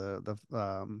Fuagas,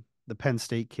 the Penn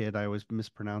State kid. I always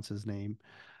mispronounce his name.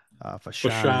 Fashanu.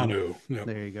 Fashanu. Yep.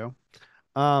 There you go.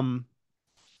 Um,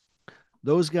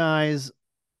 those guys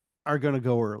are going to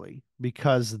go early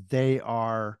because they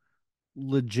are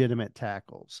legitimate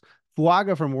tackles.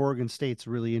 Fuaga from Oregon State's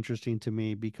really interesting to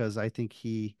me because I think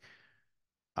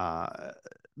uh,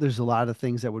 there's a lot of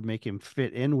things that would make him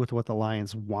fit in with what the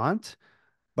Lions want,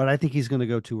 but I think he's going to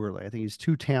go too early. I think he's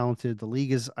too talented. The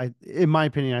league is, in my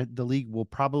opinion, the league will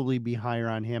probably be higher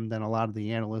on him than a lot of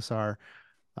the analysts are.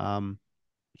 Um,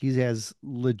 he has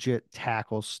legit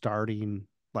tackle starting,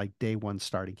 like day one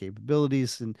starting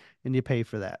capabilities, and you pay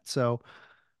for that. So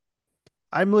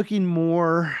I'm looking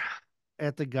more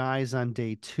at the guys on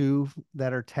day 2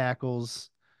 that are tackles.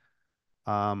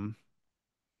 Um,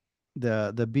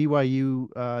 the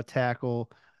BYU tackle,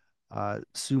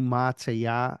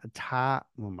 Sumataya Ta.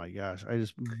 Oh my gosh, I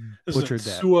just Isn't butchered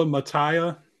that. Sua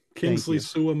Mataya? Thank Kingsley you.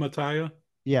 Sua Mataya?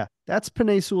 Yeah, that's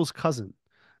Panay Sewell's cousin.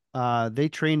 They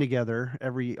train together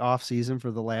every off season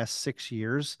for the last 6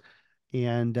 years,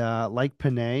 and like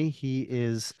Panay, he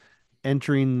is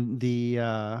entering the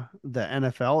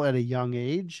NFL at a young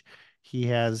age. He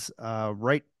has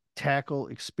right tackle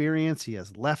experience. He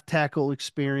has left tackle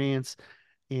experience,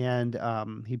 and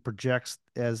he projects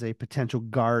as a potential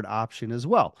guard option as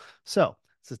well. So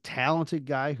it's a talented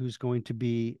guy who's going to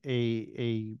be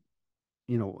a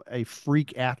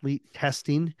freak athlete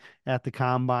testing at the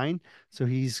combine. So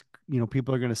he's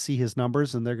people are going to see his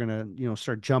numbers and they're going to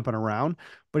start jumping around.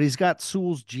 But he's got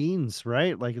Sewell's genes,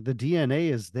 right? Like the DNA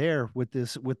is there with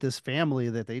this family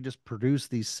that they just produce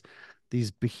these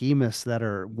behemoths that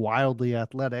are wildly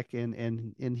athletic,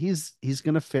 and he's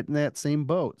going to fit in that same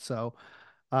boat. So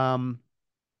um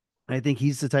I think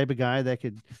he's the type of guy that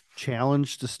could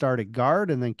challenge to start at guard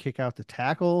and then kick out the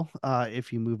tackle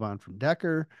if you move on from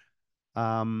Decker.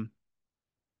 Um,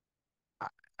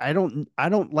 I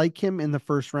don't like him in the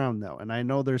first round though, and I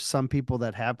know there's some people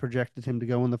that have projected him to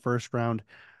go in the first round.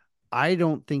 I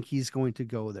don't think he's going to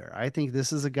go there. I think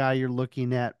this is a guy you're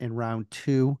looking at in round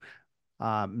two.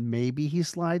 Maybe he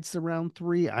slides to round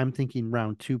three. I'm thinking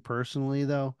round two personally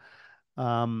though.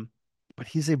 Um, but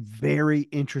he's a very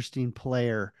interesting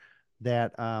player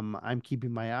that I'm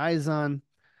keeping my eyes on.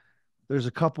 There's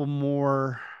a couple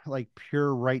more like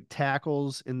pure right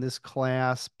tackles in this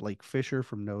class. Blake Fisher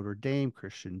from Notre Dame,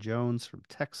 Christian Jones from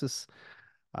Texas,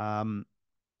 um,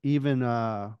 even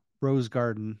Rose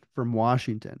Garden from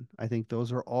Washington. I think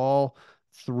those are all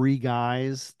three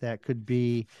guys that could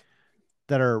be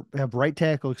that are have right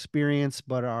tackle experience,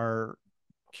 but are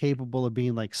capable of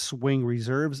being like swing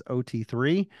reserves,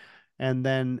 OT3, and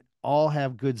then all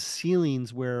have good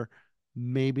ceilings where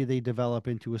maybe they develop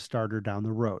into a starter down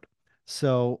the road.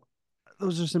 So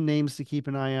those are some names to keep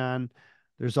an eye on.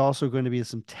 There's also going to be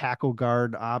some tackle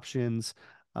guard options.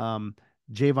 Um,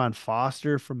 Javon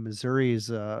Foster from Missouri is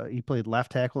he played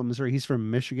left tackle at Missouri. He's from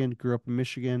Michigan, grew up in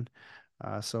Michigan.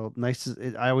 So nice.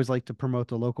 I always like to promote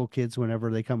the local kids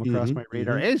whenever they come across my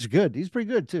radar. Hmm. And he's good. He's pretty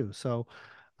good too. So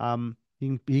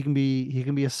he can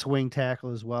be a swing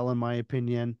tackle as well, in my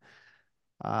opinion.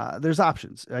 There's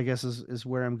options, I guess, is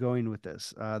where I'm going with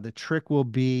this. The trick will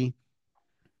be,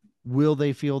 will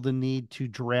they feel the need to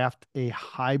draft a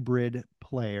hybrid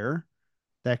player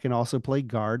that can also play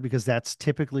guard? Because that's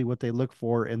typically what they look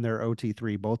for in their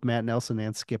OT3. Both Matt Nelson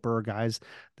and Skipper are guys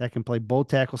that can play both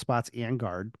tackle spots and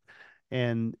guard.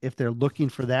 And if they're looking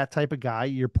for that type of guy,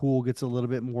 your pool gets a little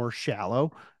bit more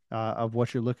shallow of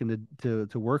what you're looking to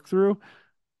work through.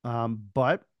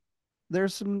 But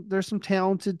there's some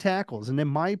talented tackles, and in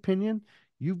my opinion,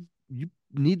 you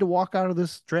need to walk out of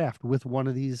this draft with one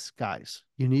of these guys.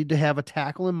 You need to have a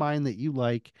tackle in mind that you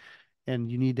like,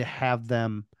 and you need to have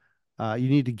them. You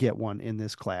need to get one in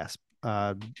this class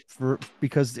for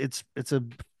because it's a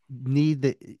need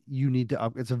that you need to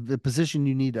up. It's a position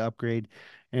you need to upgrade,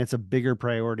 and it's a bigger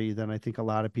priority than I think a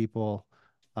lot of people,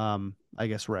 I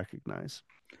guess, recognize.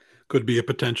 Could be a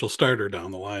potential starter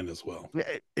down the line as well.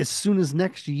 As soon as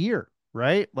next year,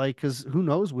 right? Like, because who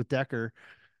knows with Decker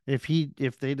if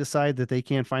they decide that they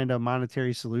can't find a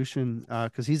monetary solution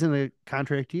because he's in a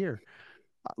contract year.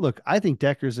 Look, I think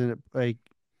Decker's a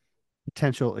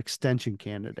potential extension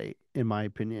candidate in my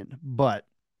opinion, but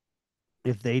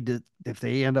if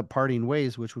they end up parting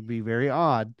ways, which would be very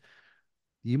odd,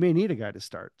 you may need a guy to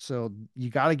start. So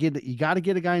you got to get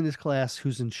a guy in this class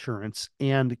who's insurance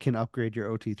and can upgrade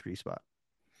your OT3 spot.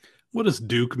 What does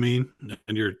Duke mean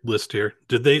in your list here?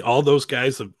 Did they all those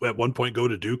guys at one point go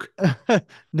to Duke?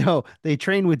 No, they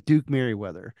train with Duke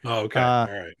Merriweather. Oh, okay. Uh, All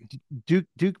right.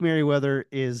 Duke Merriweather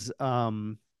is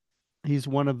he's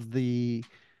one of the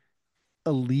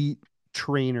elite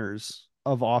trainers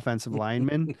of offensive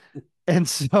linemen. And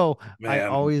so I Man,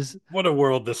 always what a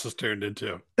world this has turned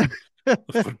into. The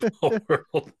football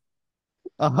world.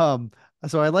 um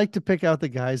so I like to pick out the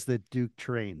guys that Duke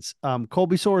trains.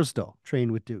 Colby Sorsdal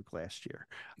trained with Duke last year.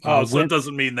 Oh, so that Went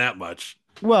doesn't mean that much.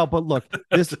 well, but look,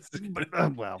 this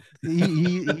but, well,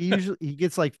 he usually he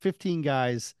gets like 15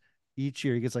 guys each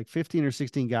year. He gets like 15 or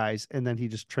 16 guys, and then he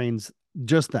just trains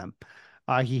just them.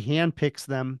 He handpicks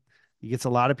them. He gets a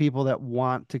lot of people that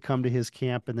want to come to his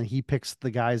camp, and then he picks the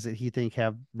guys that he think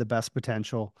have the best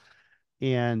potential.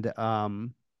 And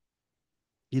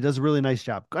he does a really nice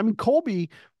job. I mean, Colby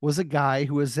was a guy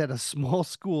who was at a small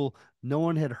school no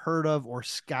one had heard of or Right,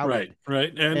 scouted.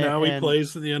 right. And now he And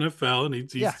plays in the NFL,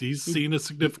 and yeah, he's he, seen a he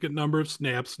significant number of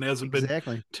snaps and hasn't been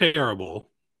exactly terrible.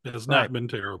 Has right. not been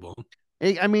terrible.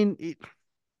 I mean,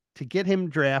 to get him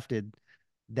drafted,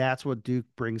 that's what Duke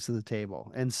brings to the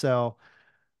table. And so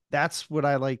that's what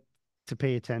I like to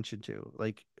pay attention to.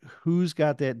 Like, who's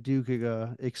got that Duke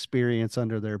experience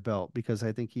under their belt? Because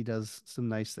I think he does some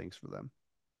nice things for them.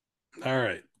 All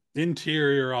right.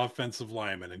 Interior offensive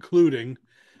linemen, including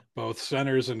both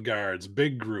centers and guards.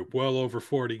 Big group, well over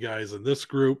 40 guys in this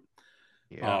group.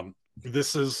 Yeah.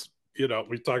 This is,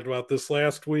 we talked about this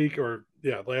last week or,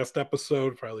 yeah, last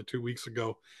episode, probably 2 weeks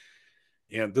ago.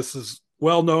 And this is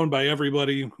well known by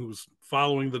everybody who's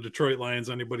following the Detroit Lions,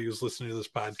 anybody who's listening to this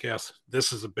podcast.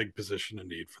 This is a big position of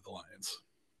need for the Lions.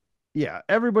 Yeah.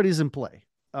 Everybody's in play.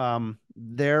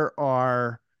 There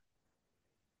are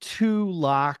two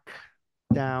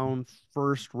lockdown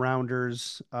first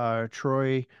rounders,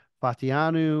 Troy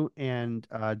Fatianu and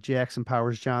Jackson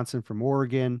Powers Johnson from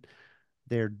Oregon.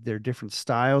 They're different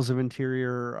styles of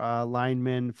interior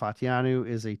linemen. Fatianu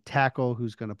is a tackle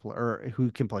who's going to play or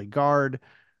who can play guard.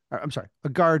 I'm sorry, a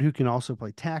guard who can also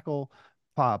play tackle.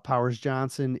 Powers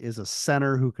Johnson is a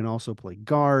center who can also play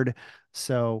guard.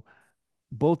 So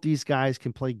both these guys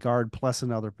can play guard plus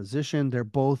another position. They're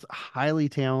both highly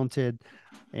talented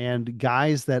and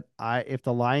guys that if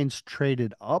the Lions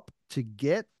traded up to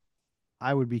get,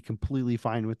 I would be completely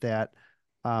fine with that.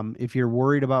 If you're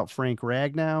worried about Frank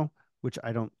Ragnow, which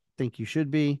I don't think you should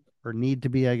be or need to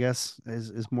be, I guess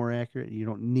is more accurate. You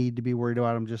don't need to be worried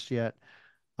about him just yet.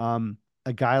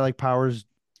 A guy like Powers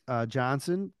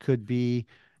Johnson could be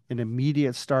an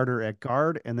immediate starter at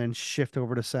guard and then shift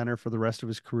over to center for the rest of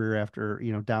his career after,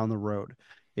 down the road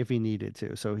if he needed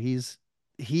to. So he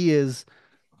is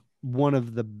one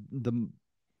of the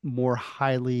more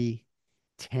highly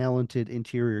talented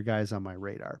interior guys on my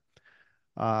radar.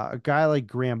 A guy like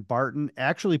Graham Barton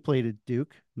actually played at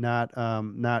Duke,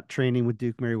 not training with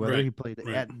Duke Meriwether. Right. He played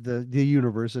Right. at the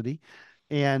university,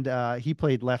 and he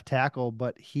played left tackle.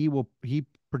 But he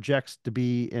projects to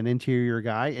be an interior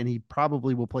guy, and he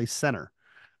probably will play center.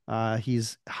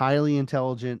 He's highly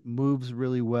intelligent, moves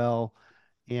really well,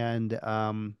 and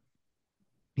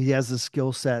he has the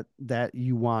skill set that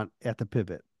you want at the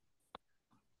pivot.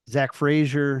 Zach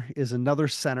Frazier is another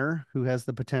center who has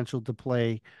the potential to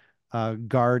play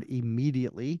guard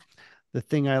immediately. The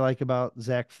thing I like about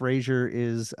Zach Frazier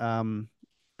is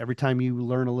every time you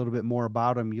learn a little bit more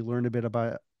about him, you learn a bit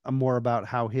about more about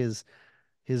how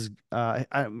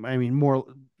I mean more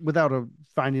without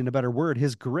finding a better word,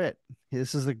 his grit.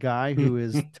 This is a guy who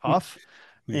is tough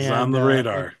He's on and the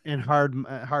radar.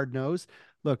 hard nosed.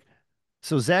 Look,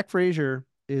 so Zach Frazier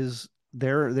is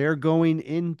they're going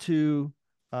into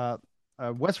uh,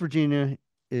 West Virginia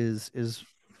is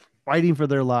fighting for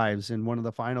their lives in one of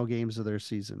the final games of their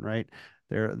season, right?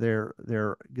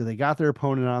 They got their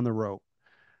opponent on the rope.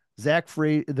 Zach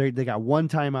Frazier, they got one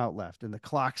timeout left, and the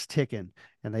clock's ticking,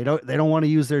 and they don't want to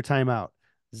use their timeout.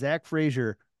 Zach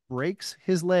Frazier breaks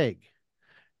his leg,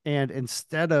 and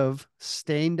instead of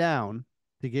staying down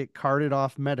to get carted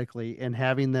off medically and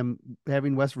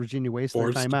having West Virginia waste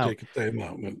their Forced to timeout, take a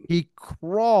timeout. he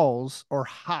crawls or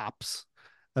hops,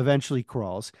 eventually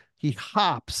crawls. He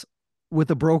hops with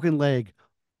a broken leg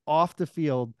off the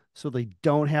field so they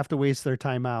don't have to waste their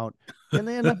timeout. And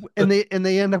they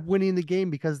end up winning the game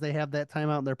because they have that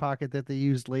timeout in their pocket that they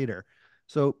used later.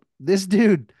 So this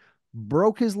dude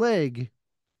broke his leg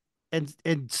and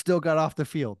still got off the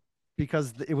field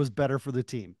because it was better for the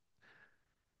team.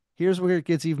 Here's where it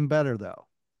gets even better though.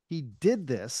 He did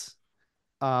this.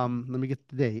 Let me get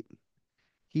the date.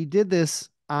 He did this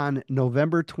on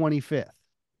November 25th.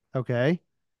 Okay.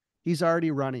 He's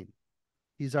already running.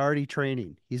 He's already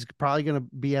training. He's probably going to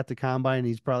be at the combine.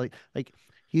 He's probably like, Well,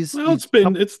 he's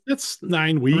come it's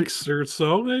 9 weeks or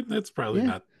so. That's probably yeah.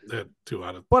 not that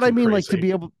But I too mean, like to crazy.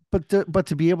 be able, but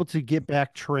to be able to get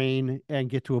back, train, and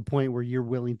get to a point where you're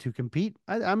willing to compete,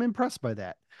 I'm impressed by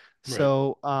that. Right.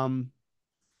 So,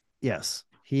 yes,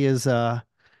 he is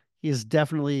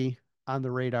definitely on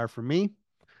the radar for me.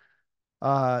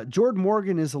 Jordan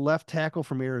Morgan is a left tackle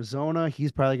from Arizona.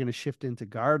 He's probably going to shift into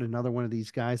guard. Another one of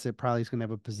these guys that probably is going to have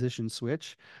a position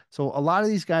switch. So a lot of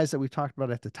these guys that we've talked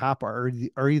about at the top are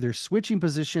either switching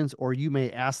positions or you may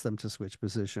ask them to switch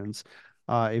positions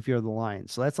if you're the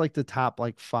Lions. So that's like the top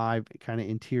like five kind of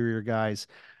interior guys.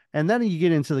 And then you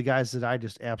get into the guys that I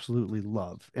just absolutely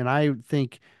love. And I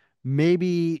think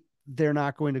maybe they're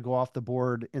not going to go off the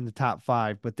board in the top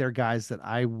five, but they're guys that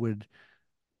I would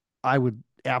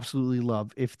absolutely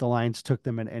love if the Lions took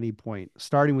them at any point,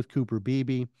 starting with Cooper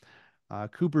Beebe.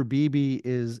 Cooper Beebe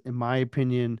is, in my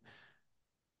opinion,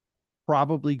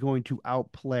 probably going to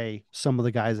outplay some of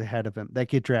the guys ahead of him that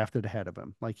get drafted ahead of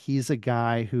him. Like he's a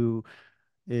guy who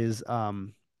is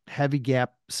heavy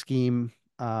gap scheme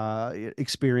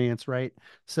experience, right?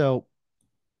 So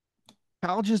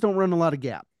colleges don't run a lot of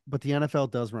gap, but the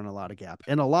NFL does run a lot of gap,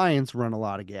 and Alliance run a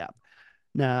lot of gap.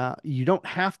 Now, you don't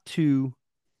have to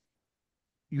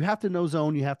you have to know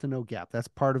zone, you have to know gap. That's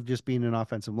part of just being an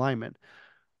offensive lineman.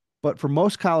 But for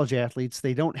most college athletes,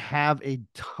 they don't have a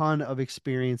ton of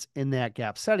experience in that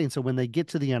gap setting. So when they get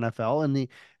to the NFL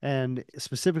and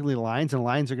specifically the Lions, and the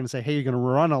Lions are going to say, "Hey, you're going to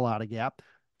run a lot of gap."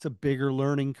 It's a bigger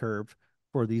learning curve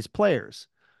for these players.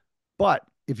 But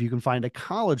if you can find a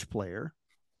college player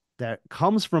that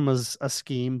comes from a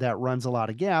scheme that runs a lot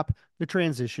of gap, the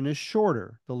transition is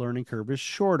shorter, the learning curve is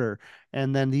shorter,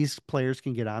 and then these players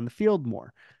can get on the field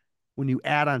more. When you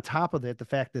add on top of it the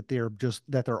fact that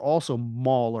they're also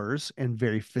maulers and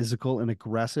very physical and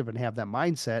aggressive and have that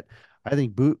mindset, I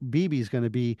think Beebe is going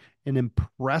to be an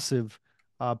impressive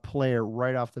player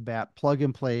right off the bat, plug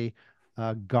and play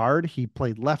guard. He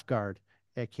played left guard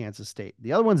at Kansas State.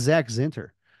 The other one's Zach Zinter.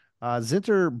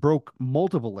 Zinter broke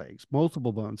multiple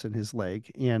bones in his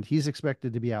leg, and he's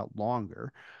expected to be out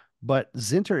longer. But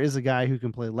Zinter is a guy who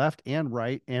can play left and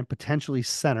right and potentially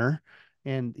center.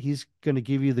 And he's going to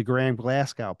give you the Graham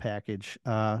Glasgow package.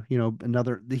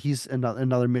 He's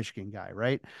another Michigan guy,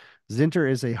 right? Zinter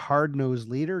is a hard-nosed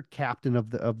leader, captain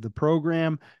of the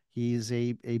program. He's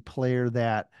a player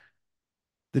that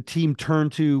the team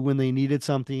turned to when they needed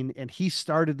something, and he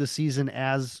started the season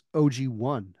as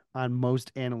OG1 on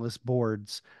most analyst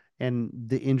boards, and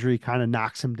the injury kind of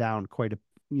knocks him down quite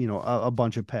a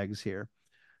bunch of pegs here.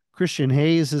 Christian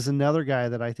Hayes is another guy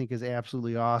that I think is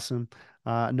absolutely awesome.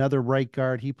 Another right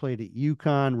guard. He played at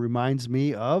UConn. Reminds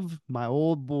me of my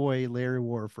old boy Larry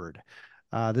Warford.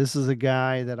 This is a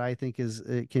guy that I think is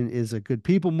a good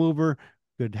people mover,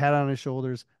 good head on his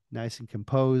shoulders, nice and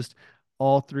composed.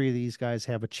 All three of these guys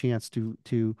have a chance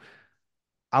to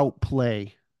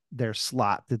outplay their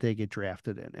slot that they get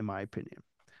drafted in my opinion.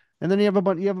 And then you have a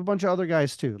bunch of other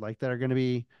guys too, like that are going to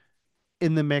be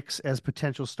in the mix as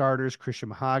potential starters. Christian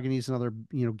Mahogany is another,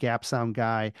 gap sound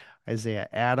guy. Isaiah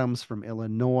Adams from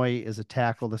Illinois is a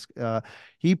tackle.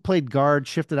 He played guard,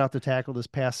 shifted out to tackle this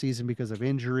past season because of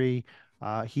injury.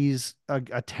 He's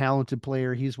a talented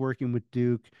player. He's working with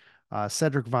Duke.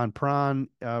 Cedric Von Pran,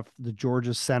 the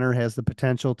Georgia center, has the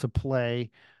potential to play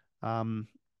on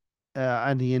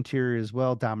the interior as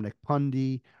well. Dominic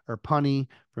Punny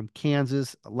from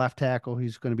Kansas, a left tackle.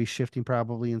 He's going to be shifting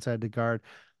probably inside the guard.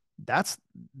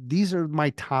 These are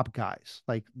my top guys.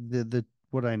 Like the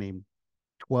what I named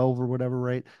 12 or whatever,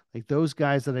 right? Like those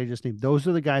guys that I just named, those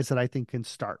are the guys that I think can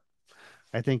start.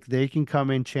 I think they can come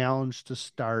in challenged to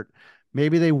start.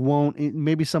 Maybe they won't.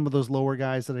 Maybe some of those lower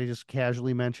guys that I just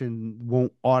casually mentioned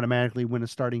won't automatically win a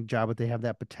starting job, but they have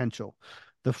that potential.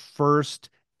 The first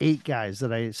 8 guys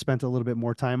that I spent a little bit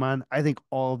more time on, I think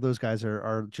all of those guys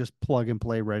are just plug and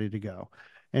play, ready to go.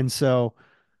 And so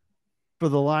for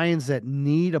the Lions that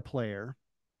need a player,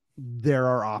 there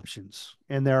are options,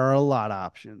 and there are a lot of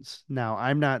options. Now,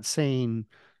 I'm not saying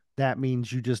that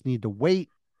means you just need to wait,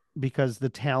 because the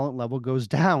talent level goes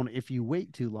down if you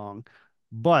wait too long.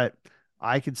 But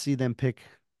I could see them pick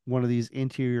one of these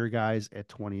interior guys at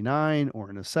 29 or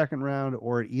in a second round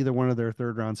or at either one of their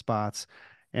third round spots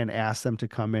and ask them to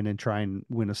come in and try and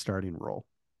win a starting role.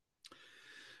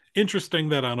 Interesting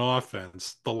that on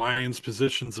offense, the Lions'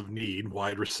 positions of need,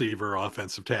 wide receiver,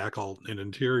 offensive tackle, and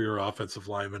interior offensive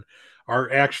lineman,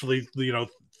 are actually,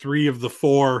 3 of the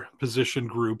 4 position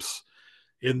groups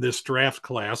in this draft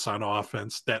class on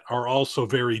offense that are also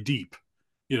very deep.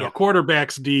 Yeah.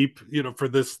 Quarterbacks deep, for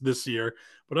this year.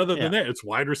 But other than Yeah. that, it's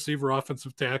wide receiver,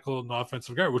 offensive tackle, and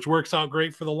offensive guard, which works out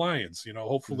great for the Lions.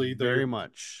 Hopefully Very they're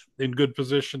much. in good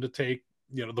position to take,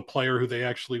 the player who they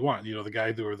actually want, the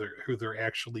guy who they're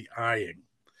actually eyeing.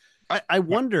 I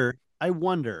wonder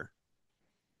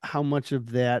how much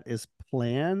of that is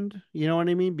planned. You know what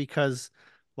I mean? Because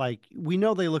like we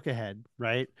know they look ahead,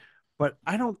 right? But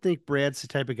I don't think Brad's the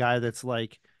type of guy that's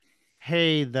like,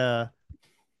 hey,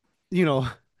 you know,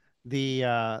 the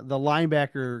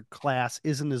linebacker class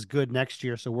isn't as good next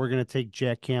year, so we're gonna take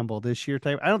Jack Campbell this year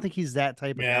type. I don't think he's that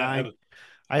type of Yeah, guy. I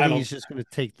I think don't. he's just gonna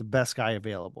take the best guy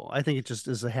available. I think it just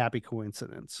is a happy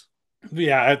coincidence.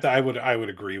 Yeah, I would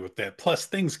agree with that. Plus,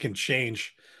 things can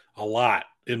change a lot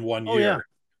in one Oh yeah, year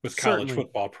with college certainly.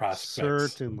 football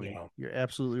prospects. Certainly. You're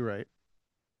absolutely right.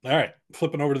 All right,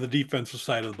 flipping over to the defensive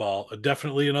side of the ball,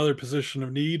 definitely another position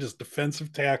of need is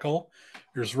defensive tackle.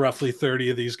 There's roughly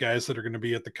 30 of these guys that are going to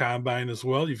be at the combine as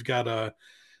well. You've got a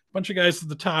bunch of guys at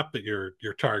the top that you're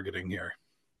targeting here.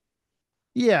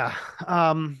 Yeah.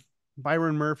 Um,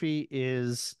 Byron Murphy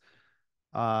is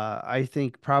I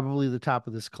think probably the top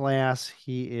of this class.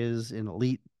 He is an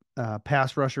elite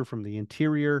pass rusher from the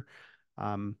interior.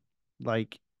 Um,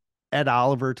 like Ed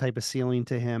Oliver type of ceiling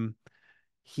to him.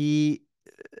 He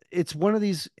it's one of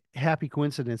these happy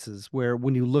coincidences where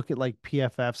when you look at like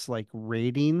PFF's like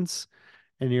ratings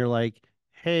and you're like,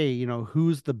 hey,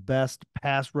 who's the best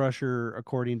pass rusher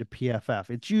according to PFF?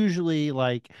 It's usually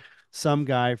like some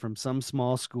guy from some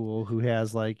small school who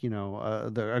has like,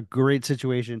 a great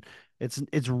situation.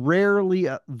 It's rarely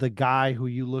the guy who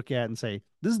you look at and say,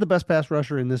 this is the best pass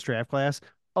rusher in this draft class.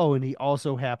 Oh, and he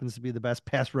also happens to be the best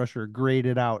pass rusher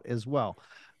graded out as well.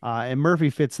 And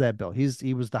Murphy fits that bill.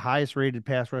 He was the highest rated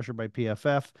pass rusher by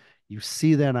PFF. You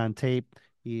see that on tape.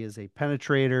 He is a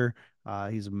penetrator.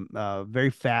 He's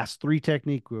very fast, 3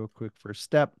 technique, real quick first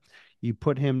step. You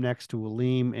put him next to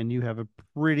Aleem, and you have a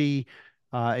pretty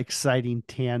exciting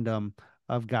tandem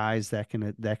of guys that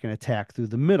can attack through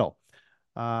the middle.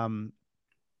 Um,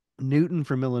 Newton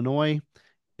from Illinois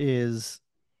is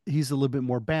he's a little bit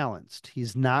more balanced.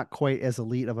 He's not quite as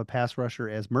elite of a pass rusher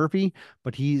as Murphy,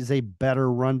 but he's a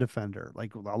better run defender,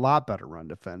 like a lot better run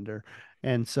defender.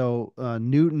 And so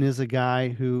Newton is a guy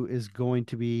who is going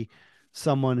to be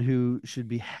someone who should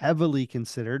be heavily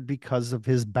considered because of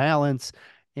his balance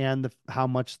and how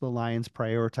much the Lions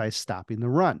prioritize stopping the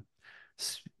run.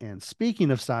 And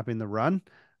speaking of stopping the run,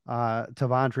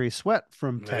 Tavondre Sweat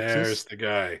from There's Texas, the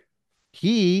guy.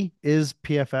 he is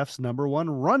PFF's number one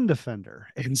run defender.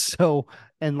 And so,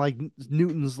 and like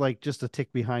Newton's like just a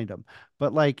tick behind him.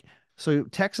 But like, so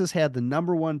Texas had the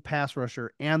number one pass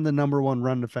rusher and the number one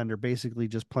run defender basically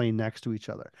just playing next to each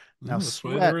other. Now, Oh, that's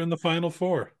why they're Sweat, in the Final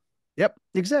Four. yep,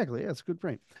 exactly. Yeah, that's a good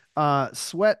point.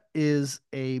 Sweat is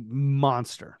a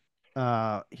monster.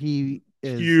 He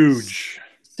is Huge.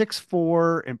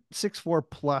 6'4" and 6'4"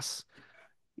 plus.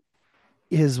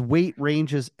 His weight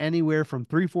ranges anywhere from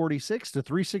 346 to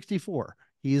 364.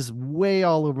 He's way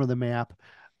all over the map.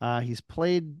 He's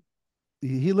played,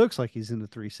 he looks like he's in the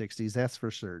 360s, that's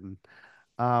for certain.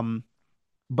 Um,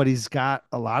 but he's got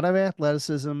a lot of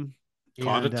athleticism and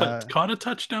Caught a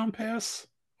touchdown pass,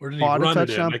 or did he caught a run it in?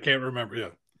 touchdown. I can't remember. Yeah,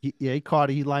 He caught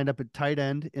it. He lined up at tight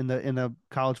end in the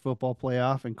college football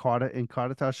playoff and caught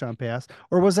a touchdown pass.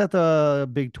 Or was that the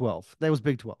Big 12? That was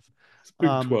Big 12. it's Big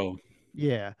Um, 12.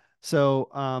 Yeah. So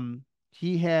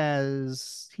he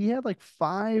had like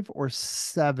 5 or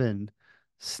 7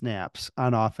 snaps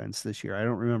on offense this year. I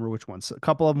don't remember which ones. So a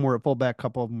couple of them were at fullback, a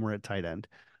couple of them were at tight end.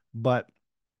 But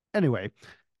anyway,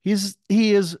 he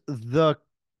is the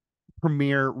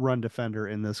premier run defender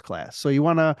in this class. So you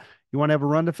wanna have a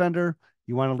run defender,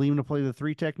 you want to leave him to play the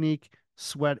three technique.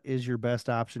 Sweat is your best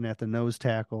option at the nose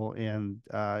tackle, and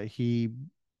he,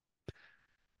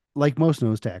 like most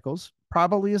nose tackles,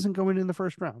 probably isn't going in the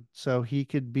first round. So he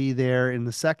could be there in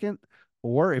the second,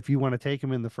 or if you want to take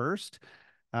him in the first,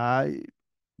 uh,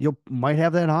 you might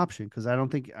have that option because I don't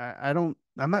think I don't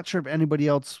I'm not sure if anybody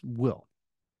else will.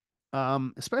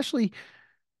 Especially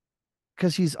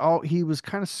because he was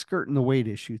kind of skirting the weight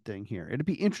issue thing here. It'd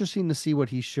be interesting to see what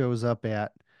he shows up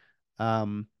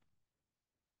um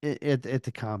at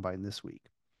the combine this week.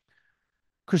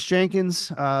 Chris Jenkins,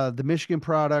 the Michigan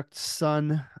product,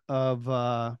 son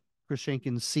of Chris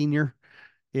Jenkins Sr.,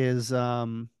 is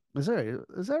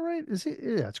that right? Is he?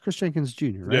 Yeah, it's Chris Jenkins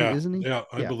Jr., right? Yeah, Isn't he? yeah,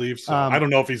 I Yeah. believe so. I don't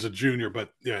know if he's a junior,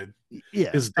 but yeah,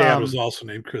 Yeah. his dad was also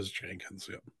named Chris Jenkins.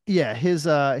 Yeah, Yeah,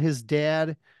 his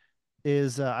dad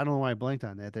is I don't know why I blanked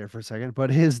on that there for a second, but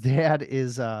his dad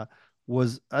is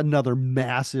was another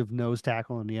massive nose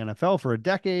tackle in the NFL for a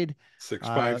decade.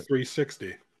 6'5", Uh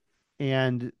 360.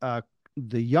 and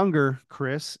the younger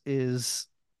Chris is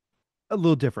a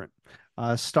little different.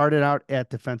 Started out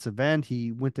at defensive end.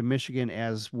 He went to Michigan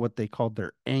as what they called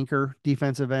their anchor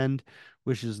defensive end,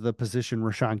 which is the position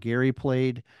Rashawn Gary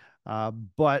played.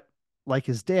 But like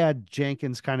his dad,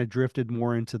 Jenkins kind of drifted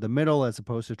more into the middle as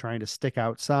opposed to trying to stick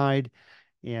outside.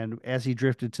 And as he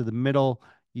drifted to the middle,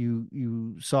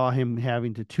 you saw him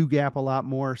having to two gap a lot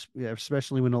more,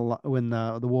 especially when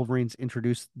the Wolverines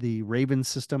introduced the Raven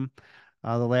system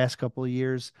the last couple of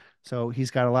years. So he's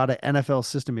got a lot of NFL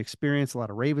system experience, a lot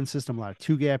of Raven system, a lot of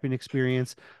two gapping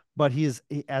experience. But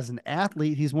as an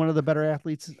athlete, he's one of the better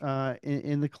athletes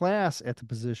in the class at the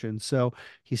position. So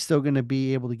he's still going to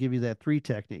be able to give you that three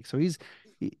technique. So you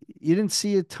didn't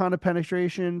see a ton of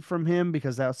penetration from him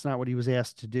because that's not what he was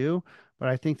asked to do. But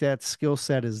I think that skill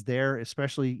set is there,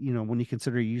 especially when you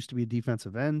consider he used to be a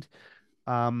defensive end.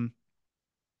 Um,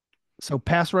 so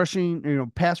pass rushing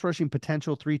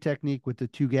potential three technique with the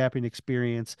two gapping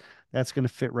experience, that's going to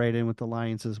fit right in with the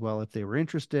Lions as well if they were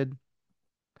interested.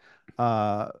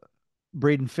 Uh,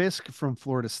 Braden Fisk from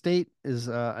Florida State is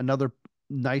another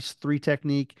nice three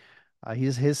technique.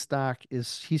 His stock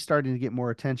he's starting to get more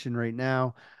attention right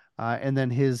now. And then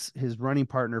his running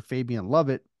partner Fabian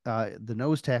Lovett, the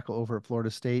nose tackle over at Florida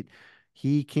State,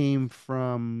 he came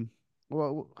from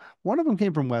well, one of them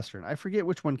came from Western. I forget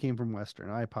which one came from Western.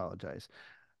 I apologize.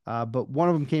 But one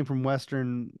of them came from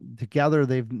Western. Together,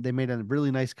 they made a really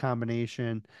nice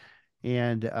combination,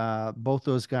 and both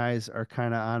those guys are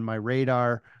kind of on my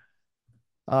radar.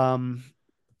 Um,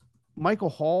 Michael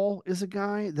Hall is a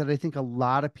guy that I think a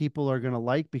lot of people are going to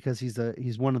like because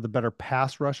he's one of the better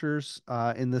pass rushers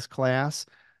in this class.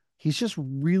 He's just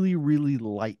really, really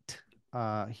light.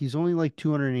 He's only like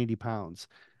 280 pounds,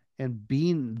 and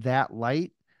being that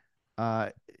light, uh,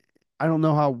 I don't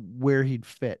know where he'd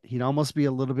fit. He'd almost be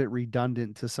a little bit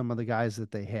redundant to some of the guys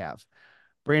that they have.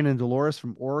 Brandon Dolores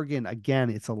from Oregon, again,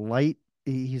 it's a light.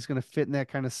 He's going to fit in that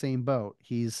kind of same boat.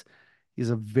 He's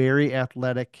a very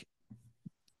athletic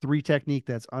three technique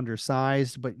that's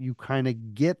undersized, but you kind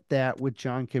of get that with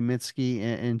John Kaminsky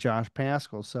and Josh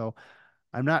Pascal. So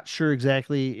I'm not sure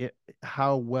exactly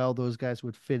how well those guys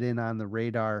would fit in on the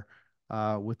radar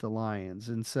with the Lions.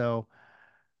 And so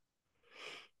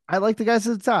I like the guys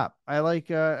at the top. I like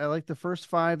the first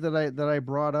five that I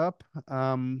brought up.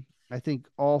 I think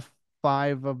all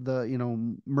five of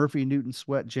the, Murphy, Newton,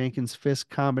 Sweat, Jenkins, Fisk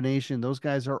combination, those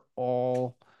guys are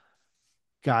all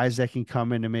guys that can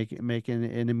come in and make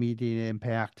an immediate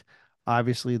impact.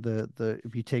 Obviously, the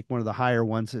if you take one of the higher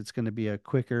ones, it's going to be a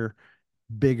quicker,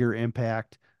 bigger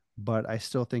impact. But I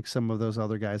still think some of those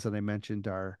other guys that I mentioned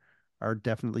are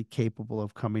definitely capable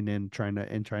of coming in trying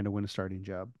to win a starting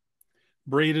job.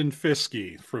 Braden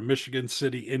Fiske from Michigan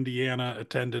City, Indiana,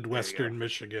 attended There you go. Western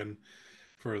Michigan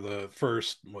for the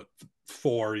first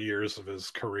 4 years of his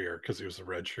career because he was a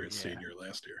redshirt Yeah. senior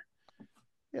last year.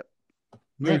 Yep.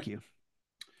 Yeah. Thank you.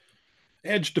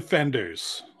 Edge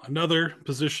defenders, another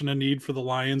position in need for the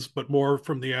Lions, but more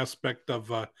from the aspect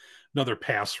of another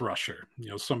pass rusher.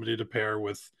 Somebody to pair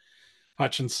with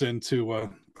Hutchinson to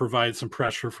provide some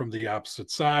pressure from the opposite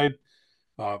side.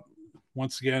 Uh,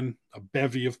 Once again, a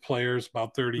bevy of players,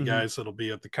 about 30 Hmm. guys that'll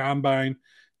be at the combine.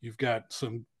 You've got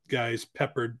some guys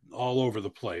peppered all over the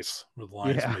place where the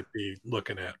Lions Yeah. might be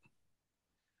looking at.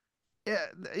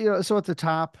 Yeah. So at the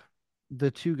top,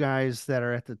 the two guys that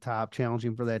are at the top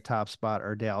challenging for that top spot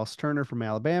are Dallas Turner from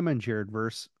Alabama and Jared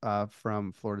Verse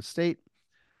from Florida State.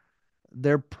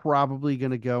 They're probably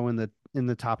going to go in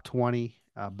the top 20,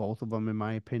 both of them, in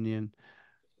my opinion.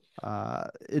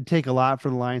 It'd take a lot for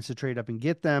the Lions to trade up and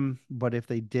get them, but if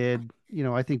they did,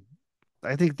 I think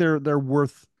they're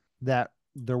worth that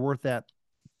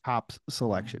top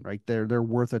selection, right? They're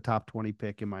worth a top 20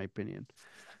 pick in my opinion.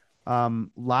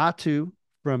 Latu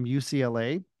from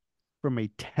UCLA, from a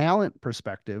talent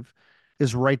perspective,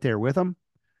 is right there with them.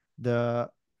 The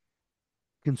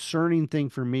concerning thing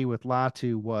for me with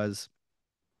Latu was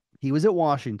he was at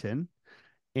Washington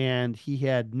and he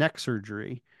had neck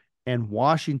surgery, and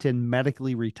Washington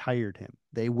medically retired him.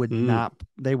 Mm,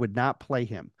 They would not play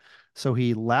him. So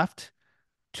he left,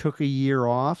 took a year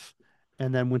off,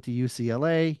 and then went to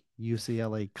UCLA.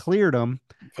 UCLA cleared him,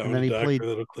 and found then a doctor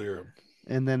that'll clear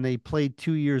him. they played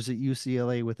 2 years at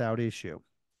UCLA without issue.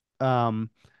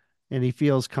 Um, and he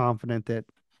feels confident that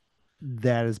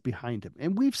that is behind him.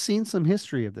 And we've seen some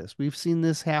history of this. We've seen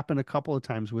this happen a couple of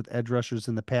times with edge rushers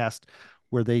in the past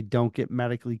where they don't get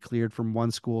medically cleared from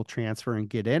one school, transfer and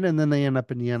get in, and then they end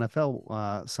up in the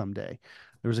NFL someday.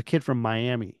 There was a kid from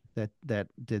Miami that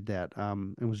did that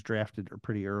and was drafted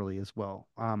pretty early as well.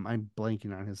 I'm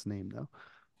blanking on his name though,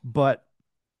 but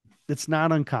it's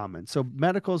not uncommon. So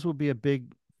medicals will be a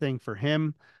big thing for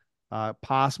him.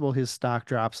 Possible his stock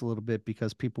drops a little bit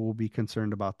because people will be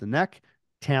concerned about the neck.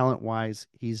 Talent wise,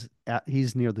 he's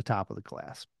near the top of the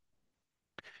class.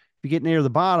 If you get near the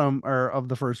bottom or of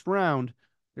the first round,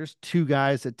 there's two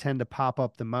guys that tend to pop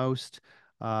up the most: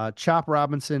 Chop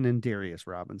Robinson and Darius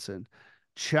Robinson.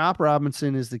 Chop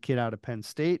Robinson is the kid out of Penn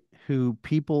State who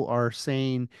people are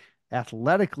saying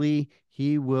athletically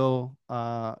he will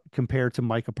compare to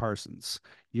Micah Parsons.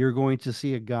 You're going to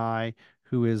see a guy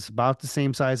who is about the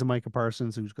same size as Micah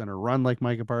Parsons, who's going to run like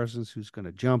Micah Parsons, who's going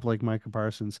to jump like Micah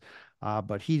Parsons,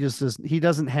 but he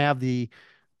doesn't have the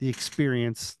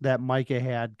experience that Micah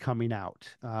had coming out.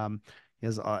 He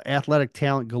has athletic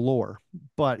talent galore,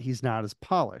 but he's not as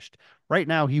polished. Right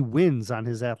now, he wins on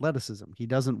his athleticism. He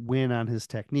doesn't win on his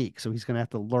technique. So he's going to have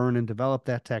to learn and develop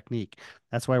that technique.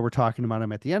 That's why we're talking about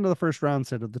him at the end of the first round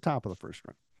instead of the top of the first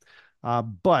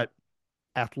round. But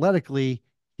athletically,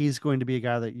 he's going to be a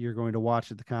guy that you're going to watch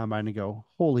at the combine and go,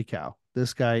 holy cow,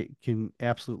 this guy can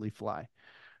absolutely fly.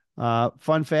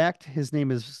 Fun fact: his name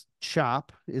is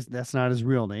Chop. That's not his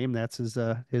real name? That's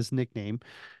his nickname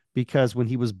because when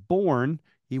he was born,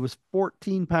 he was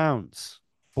 14 pounds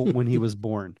when he was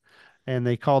born, and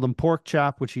they called him Pork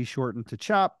Chop, which he shortened to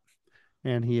Chop,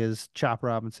 and he is Chop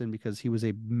Robinson because he was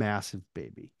a massive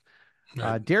baby.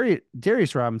 Right.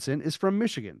 Darius Robinson is from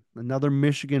Michigan, another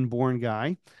Michigan-born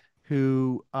guy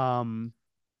who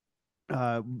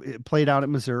uh, played out at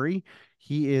Missouri.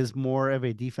 He is more of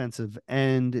a defensive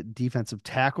end, defensive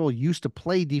tackle. Used to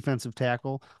play defensive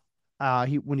tackle.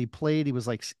 He when he played, he was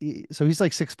like so he's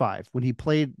like 6'5". When he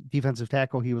played defensive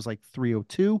tackle, he was like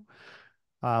 302.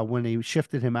 When they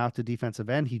shifted him out to defensive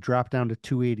end, he dropped down to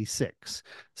 286.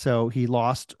 So he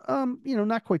lost,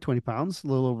 not quite 20 pounds, a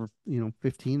little over,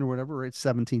 15 or whatever, right?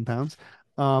 17 pounds.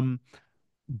 Um,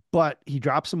 but he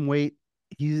dropped some weight.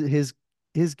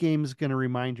 His game is going to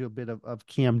remind you a bit of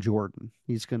Cam Jordan.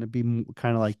 He's going to be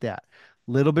kind of like that.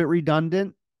 Little bit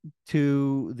redundant,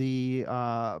 to the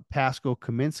Pascal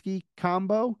Kaminsky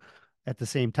combo at the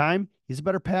same time. He's a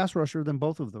better pass rusher than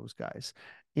both of those guys.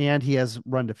 And he has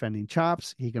run defending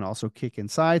chops. He can also kick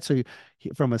inside. So,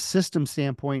 from a system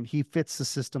standpoint, he fits the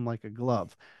system like a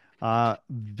glove.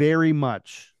 Very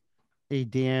much a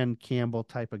Dan Campbell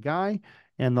type of guy.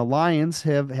 And the Lions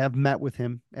have met with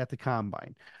him at the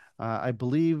combine. I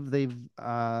believe they've,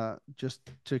 just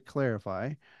to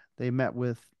clarify, they met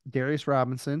with Darius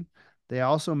Robinson. They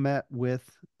also met with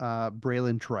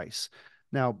Braylon Trice.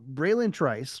 Now, Braylon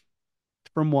Trice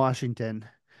from Washington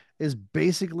is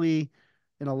basically,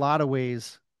 in a lot of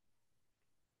ways,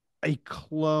 a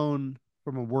clone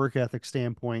from a work ethic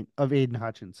standpoint of Aiden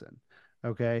Hutchinson.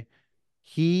 Okay.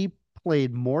 He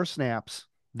played more snaps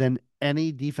than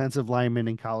any defensive lineman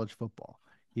in college football.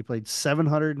 He played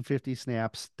 750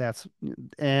 snaps.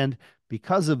 And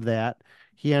because of that,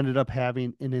 he ended up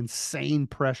having an insane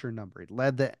pressure number.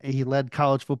 He led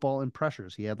college football in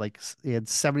pressures. He had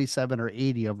 77 or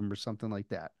 80 of them or something like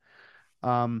that.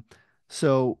 Um,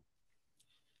 so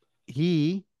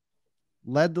he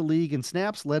led the league in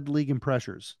snaps, led the league in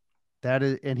pressures.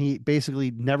 And he basically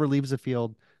never leaves the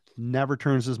field, never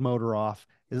turns his motor off,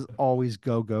 is always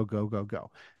go, go, go, go,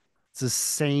 go. It's the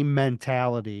same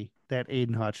mentality that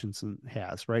Aiden Hutchinson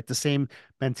has, right? The same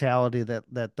mentality that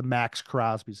the Max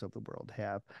Crosbys of the world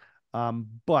have.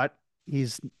 But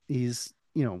he's 6'3.5",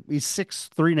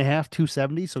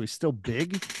 270, so he's still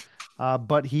big.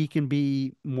 But he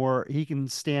can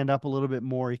stand up a little bit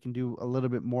more. He can do a little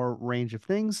bit more range of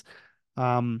things.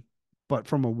 Um, but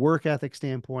from a work ethic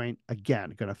standpoint,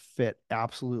 again, going to fit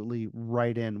absolutely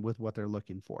right in with what they're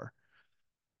looking for.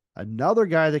 Another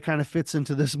guy that kind of fits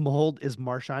into this mold is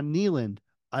Marshawn Kneeland,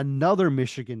 another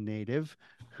Michigan native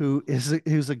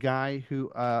who's a guy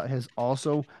who has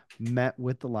also met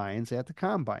with the Lions at the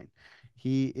combine.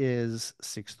 He is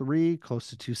 6'3", close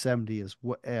to 270 as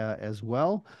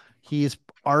well. He is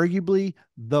arguably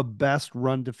the best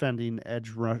run defending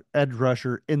edge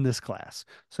rusher in this class.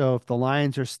 So if the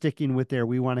Lions are sticking with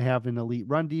we want to have an elite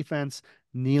run defense,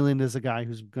 Kneeland is a guy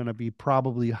who's going to be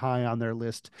probably high on their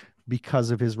list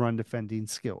because of his run defending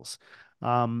skills.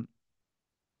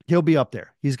 He'll be up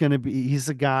there. He's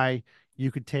a guy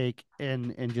you could take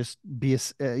and just be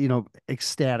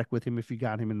ecstatic with him if you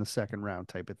got him in the second round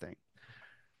type of thing.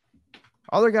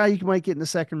 Other guy you might get in the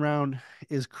second round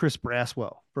is Chris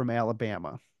Braswell from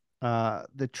Alabama.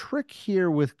 The trick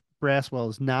here with Braswell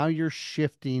is now you're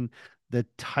shifting the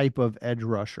type of edge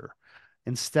rusher.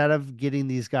 Instead of getting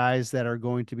these guys that are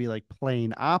going to be like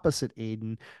playing opposite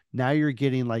Aiden, now you're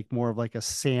getting like more of like a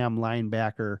Sam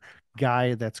linebacker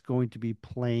guy that's going to be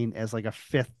playing as like a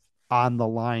fifth on the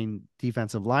line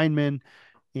defensive lineman,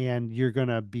 and you're going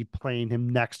to be playing him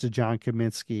next to John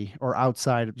Kaminsky or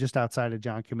just outside of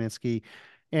John Kaminsky,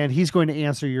 and he's going to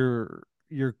answer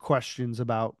your questions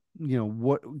about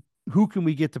who can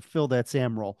we get to fill that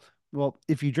Sam role. Well,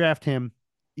 if you draft him,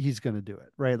 he's going to do it,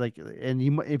 right? Like, and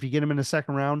if you get him in the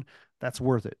second round, that's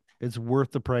worth it. It's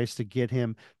worth the price to get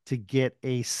him, to get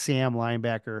a Sam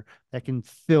linebacker that can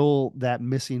fill that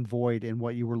missing void in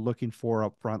what you were looking for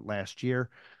up front last year.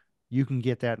 You can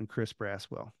get that in Chris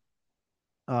Braswell.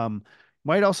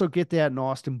 Might also get that in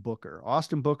Austin Booker.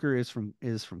 Austin Booker is from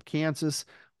Kansas,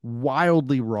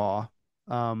 wildly raw.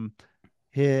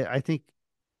 I think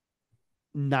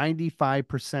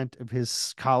 95% of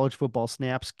his college football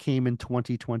snaps came in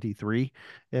 2023,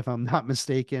 if I'm not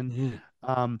mistaken.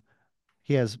 Mm-hmm.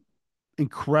 He has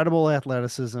incredible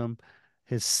athleticism.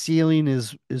 His ceiling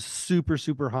is super,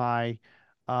 super high.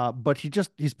 But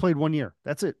he's played 1 year.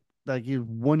 That's it. Like, you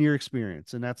 1 year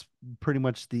experience, and that's pretty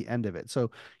much the end of it.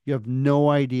 So you have no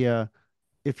idea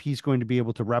if he's going to be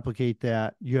able to replicate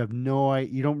that. You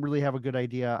don't really have a good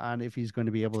idea on if he's going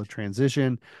to be able to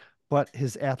transition, but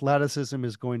his athleticism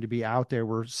is going to be out there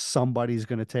where somebody's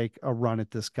going to take a run at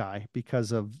this guy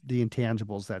because of the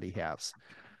intangibles that he has.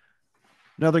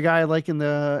 Another guy I like in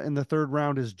the third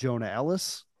round is Jonah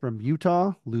Ellis from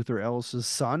Utah, Luther Ellis's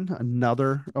son,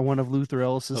 another one of Luther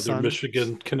Ellis's sons.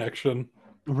 Michigan connection.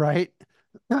 Right.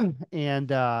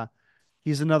 And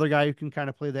he's another guy who can kind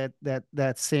of play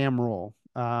that Sam role.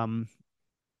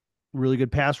 Really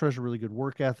good pass rusher, really good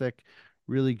work ethic,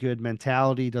 really good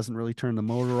mentality, doesn't really turn the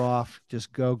motor off,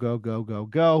 just go, go, go, go,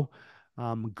 go.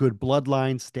 Good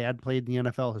bloodlines. Dad played in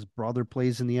the NFL. His brother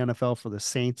plays in the NFL for the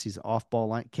Saints. He's off-ball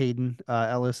line. Caden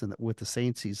Ellis, and with the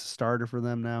Saints, he's a starter for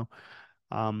them now.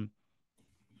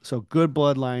 So good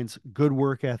bloodlines, good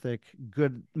work ethic,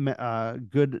 good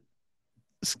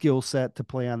skill set to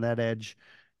play on that edge,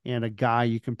 and a guy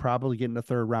you can probably get in the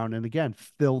third round. And again,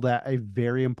 fill that a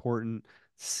very important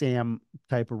Sam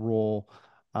type of role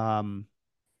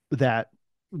that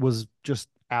was just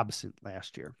absent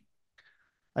last year.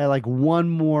 I like one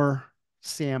more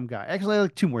Sam guy. Actually, I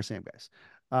like two more Sam guys.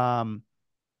 Um,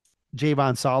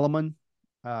 Javon Solomon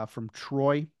from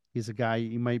Troy. He's a guy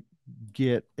you might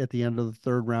get at the end of the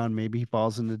third round. Maybe he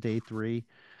falls into day three.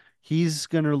 He's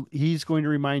going to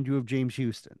remind you of James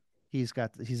Houston. He's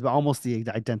almost the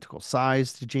identical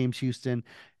size to James Houston,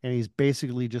 and he's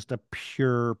basically just a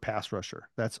pure pass rusher.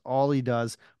 That's all he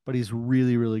does, but he's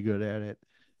really, really good at it.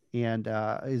 And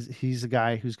he's a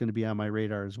guy who's going to be on my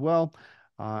radar as well.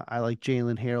 I like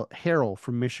Jalen Harrell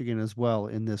from Michigan as well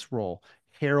in this role.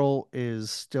 Harrell is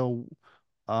still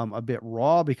a bit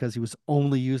raw because he was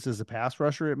only used as a pass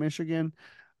rusher at Michigan.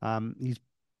 He's,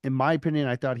 in my opinion,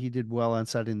 I thought he did well on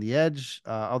setting the edge.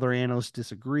 Other analysts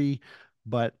disagree,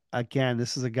 but again,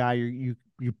 this is a guy you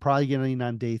probably getting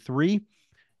on day three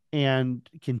and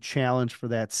can challenge for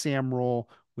that Sam role,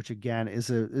 which again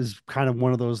is kind of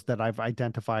one of those that I've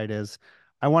identified as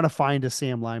I want to find a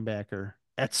Sam linebacker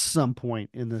at some point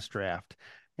in this draft,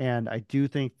 and I do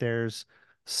think there's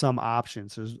some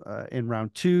options. There's in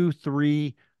round two,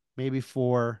 three, maybe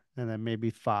four, and then maybe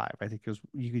five. I think because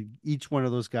you could each one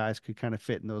of those guys could kind of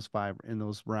fit in those five in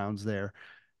those rounds there,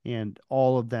 and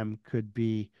all of them could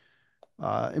be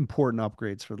important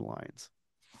upgrades for the Lions.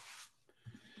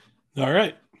 All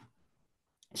right.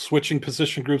 Switching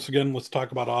position groups again, let's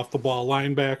talk about off the ball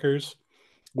linebackers,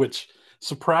 which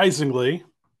surprisingly,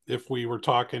 if we were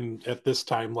talking at this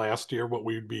time last year, what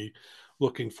we'd be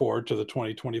looking forward to the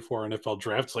 2024 NFL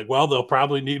draft, it's like, well, they'll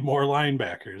probably need more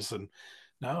linebackers. And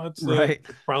now Right.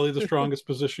 it's probably the strongest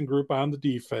position group on the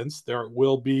defense. There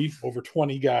will be over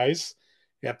 20 guys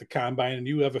at the combine, and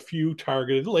you have a few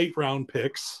targeted late round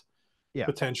picks Yeah.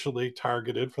 potentially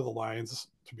targeted for the Lions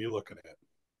to be looking at.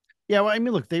 Yeah, well, I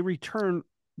mean, look, they return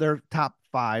their top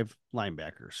five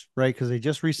linebackers, right? Because they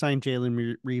just re-signed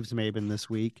Jalen Reeves-Maybin this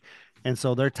week, and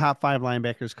so their top five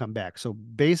linebackers come back. So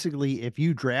basically, if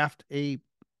you draft a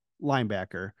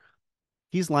linebacker,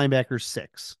 he's linebacker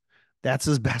six. That's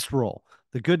his best role.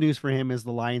 The good news for him is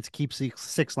the Lions keep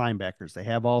six linebackers. They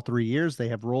have all 3 years. They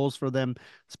have roles for them.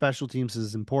 Special teams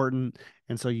is important,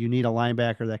 and so you need a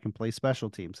linebacker that can play special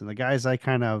teams. And the guys I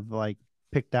kind of like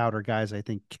picked out are guys I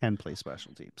think can play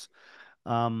special teams.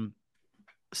 Um,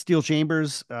 Steel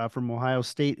Chambers from Ohio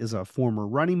State is a former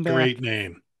running Great back.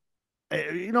 name.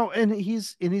 And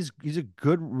he's a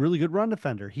good, really good run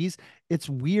defender. It's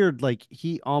weird, like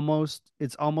it's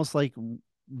almost like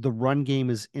the run game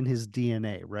is in his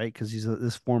DNA, right? Because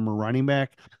this former running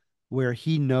back where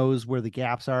he knows where the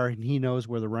gaps are and he knows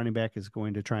where the running back is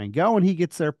going to try and go and he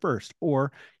gets there first,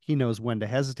 or he knows when to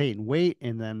hesitate and wait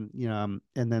and then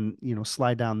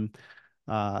slide down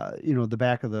the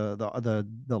back of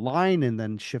the line and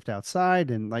then shift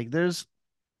outside and like there's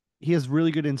he has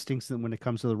really good instincts when it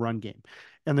comes to the run game.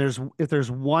 And if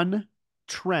there's one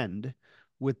trend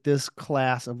with this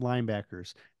class of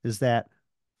linebackers is that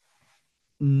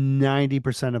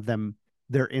 90% of them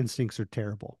their instincts are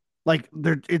terrible. Like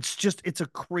it's a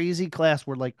crazy class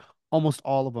where like almost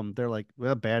all of them they're like,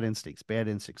 well, bad instincts, bad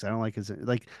instincts. I don't like his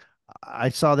like I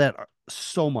saw that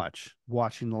so much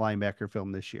watching the linebacker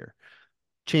film this year.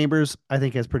 Chambers, I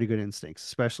think, has pretty good instincts,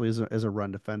 especially as a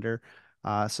run defender.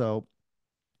 So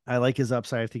I like his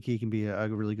upside. I think he can be a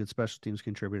really good special teams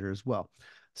contributor as well.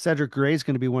 Cedric Gray is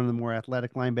going to be one of the more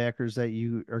athletic linebackers that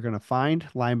you are going to find.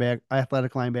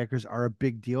 Athletic linebackers are a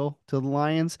big deal to the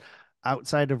Lions.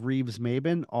 Outside of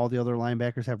Reeves-Maybin, all the other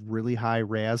linebackers have really high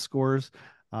RAS scores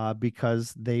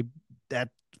because that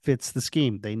fits the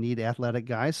scheme. They need athletic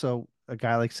guys, so a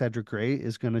guy like Cedric Gray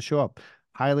is going to show up.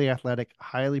 Highly athletic,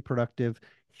 highly productive,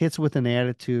 hits with an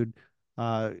attitude.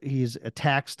 He's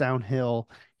attacks downhill.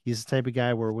 He's the type of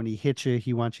guy where when he hits you,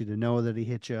 he wants you to know that he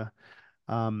hit you.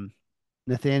 Um,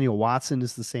 Nathaniel Watson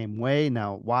is the same way.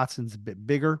 Now, Watson's a bit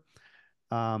bigger.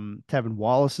 Tevin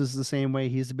Wallace is the same way.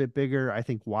 He's a bit bigger. I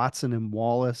think Watson and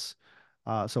Wallace.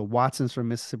 So Watson's from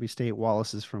Mississippi State.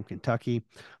 Wallace is from Kentucky.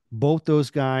 Both those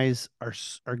guys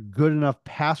are good enough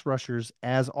pass rushers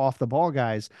as off the ball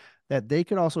guys that they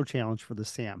could also challenge for the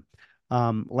Sam.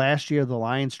 Last year, the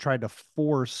Lions tried to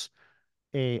force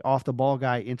a off the ball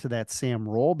guy into that Sam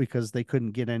role because they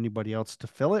couldn't get anybody else to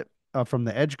fill it from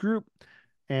the edge group.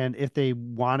 And if they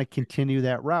want to continue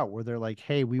that route where they're like,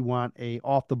 hey, we want a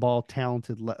off the ball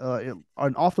talented, an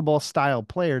off the ball style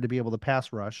player to be able to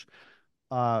pass rush,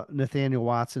 Nathaniel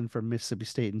Watson from Mississippi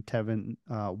State and Trevin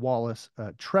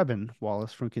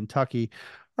Wallace from Kentucky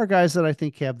are guys that I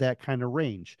think have that kind of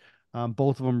range.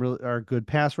 Both of them really are good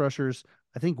pass rushers.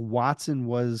 I think Watson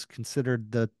was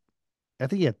considered I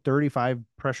think he had 35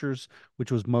 pressures,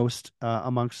 which was most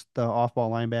amongst the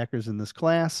off-ball linebackers in this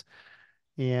class.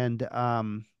 And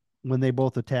when they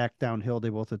both attack downhill, they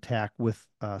both attack with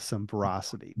some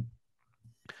ferocity.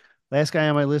 Last guy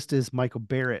on my list is Michael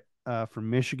Barrett from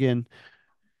Michigan.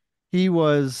 He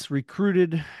was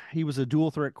recruited. He was a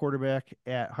dual threat quarterback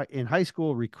in high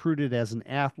school, recruited as an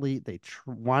athlete.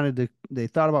 They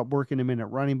thought about working him in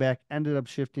at running back, ended up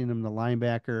shifting him to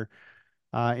linebacker.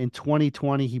 In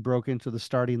 2020, he broke into the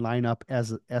starting lineup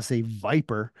as a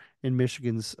Viper in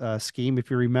Michigan's scheme. If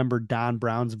you remember Don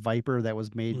Brown's Viper that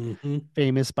was made Hmm.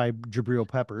 famous by Jabril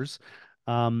Peppers,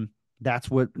 um, that's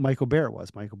what Michael Barrett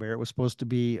was. Michael Barrett was supposed to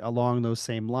be along those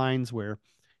same lines where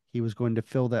he was going to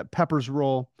fill that Peppers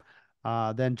role.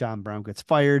 Then John Brown gets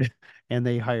fired, and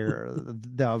they hire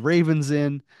the Ravens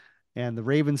in, and the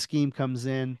Raven scheme comes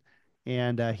in,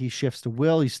 and he shifts to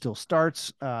Will. He still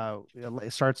starts the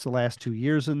last 2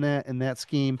 years in that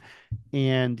scheme,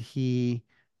 and he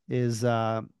is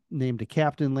named a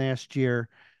captain last year.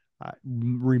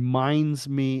 Reminds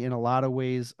me in a lot of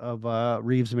ways of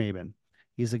Reeves Maben.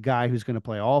 He's a guy who's going to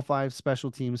play all five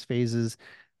special teams phases.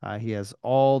 He's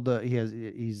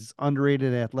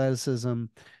underrated athleticism.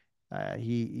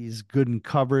 He's good in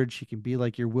coverage. He can be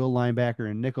like your will linebacker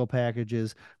in nickel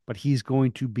packages, but he's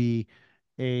going to be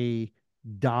a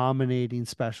dominating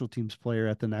special teams player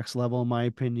at the next level, in my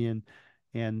opinion.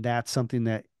 And that's something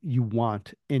that you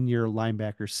want in your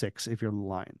linebacker six if you're the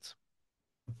Lions.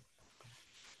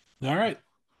 All right.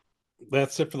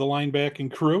 That's it for the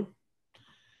linebacking crew.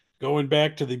 Going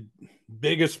back to the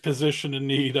biggest position in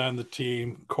need on the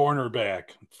team, cornerback.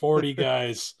 40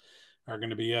 guys are going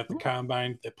to be at the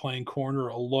combine playing corner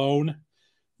alone.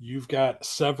 You've got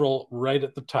several right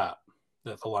at the top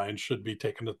that the Lions should be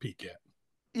taking a peek at.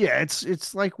 Yeah,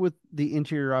 it's like with the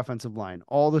interior offensive line.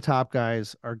 All the top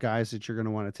guys are guys that you're going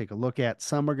to want to take a look at.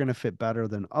 Some are going to fit better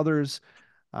than others,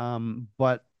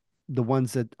 but the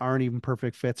ones that aren't even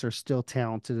perfect fits are still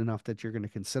talented enough that you're going to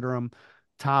consider them.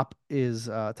 Top of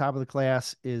the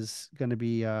class is going to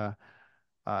be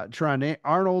Teron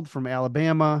Arnold from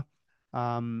Alabama.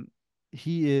 Um,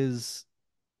 he is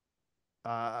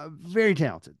very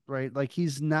talented, right? Like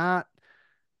he's not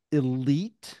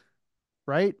elite,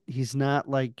 right? He's not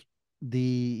like a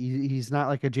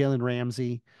Jalen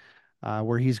Ramsey,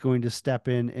 where he's going to step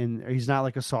in, and he's not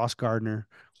like a Sauce Gardner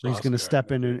where he's Sauce going to step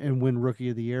Gardner. in and win Rookie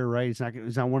of the Year, right? He's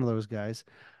not one of those guys.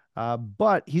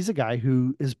 But he's a guy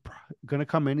who is going to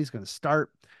come in. He's going to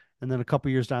start, and then a couple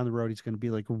years down the road, he's going to be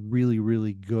like really,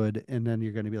 really good. And then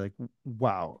you're going to be like,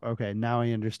 wow, okay, now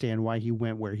I understand why he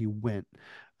went where he went.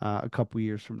 A couple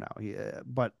years from now,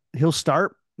 but he'll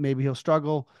start. Maybe he'll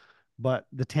struggle, but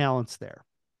the talent's there.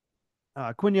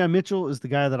 Quinyon Mitchell is the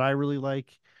guy that I really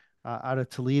like out of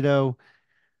Toledo.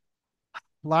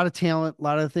 A lot of talent, a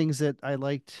lot of things that I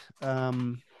liked a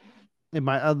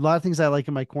lot of things I like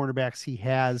in my cornerbacks. He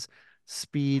has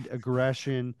speed,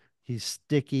 aggression. He's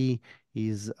sticky.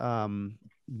 He's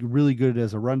really good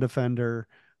as a run defender.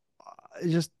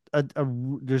 Just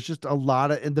there's just a lot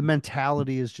of, and the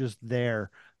mentality is just there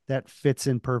that fits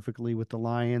in perfectly with the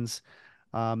Lions.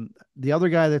 The other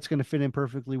guy that's going to fit in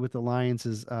perfectly with the Lions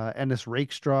is Ennis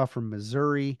Rakestraw from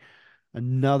Missouri,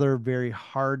 another very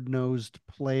hard-nosed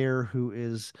player who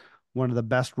is one of the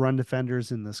best run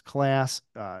defenders in this class,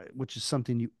 which is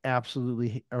something you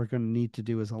absolutely are going to need to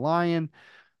do as a Lion.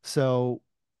 So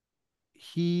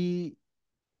he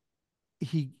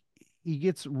he he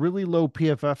gets really low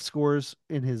PFF scores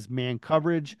in his man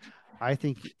coverage. I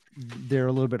think they're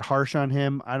a little bit harsh on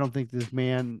him. I don't think this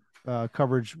man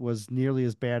coverage was nearly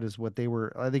as bad as what they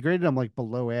were. They graded him like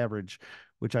below average,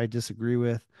 which I disagree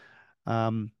with.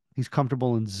 He's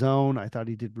comfortable in zone. I thought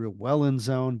he did real well in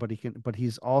zone, but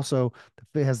he's also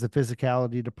has the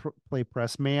physicality to play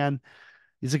press man.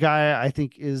 He's a guy I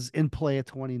think is in play at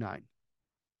 29.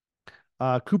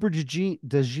 Cooper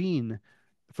DeJean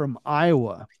from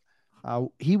Iowa.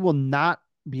 He will not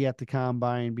be at the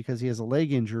combine because he has a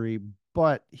leg injury,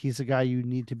 but he's a guy you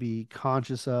need to be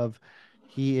conscious of.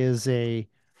 He is a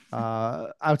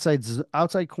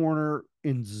outside corner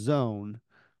in zone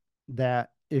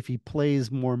that if he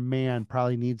plays more man,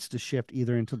 probably needs to shift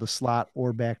either into the slot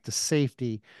or back to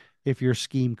safety if your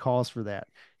scheme calls for that.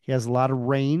 He has a lot of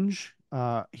range.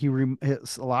 A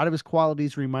lot of his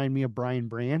qualities remind me of Brian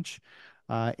Branch,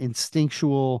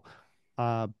 instinctual,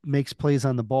 makes plays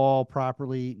on the ball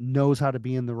properly, knows how to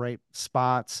be in the right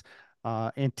spots,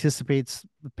 anticipates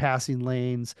the passing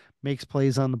lanes, makes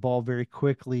plays on the ball very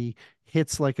quickly,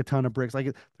 hits like a ton of bricks.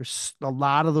 Like there's a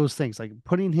lot of those things. Like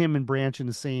putting him and Branch in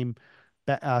the same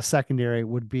secondary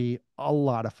would be a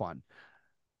lot of fun.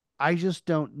 I just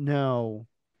don't know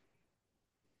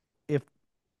if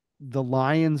the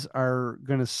Lions are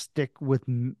going to stick with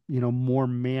more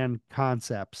man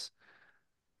concepts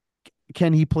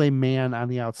can he play man on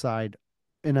the outside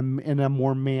in a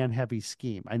more man heavy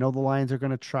scheme? I know the Lions are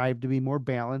going to try to be more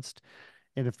balanced,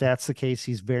 and if that's the case,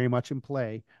 he's very much in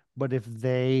play. But if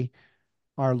they're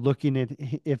looking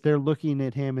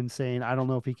at him and saying, I don't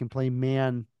know if he can play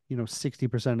man,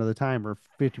 60% of the time or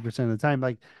 50% of the time,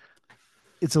 like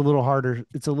it's a little harder.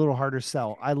 It's a little harder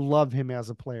sell. I love him as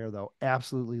a player, though.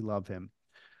 Absolutely love him.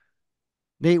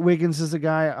 Nate Wiggins is a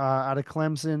guy out of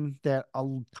Clemson that a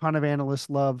ton of analysts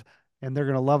love, and they're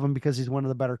going to love him because he's one of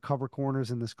the better cover corners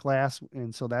in this class,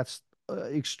 and so that's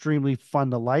extremely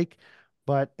fun to like.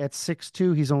 But at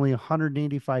 6'2", he's only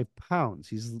 185 pounds.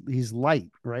 He's light,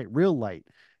 right? Real light.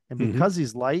 And Hmm. because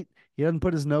he's light, he doesn't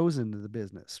put his nose into the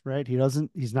business, right?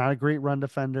 He's not a great run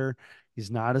defender.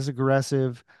 He's not as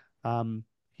aggressive. Um,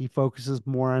 he focuses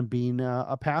more on being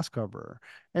a pass coverer,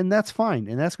 and that's fine.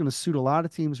 And that's going to suit a lot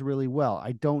of teams really well.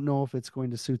 I don't know if it's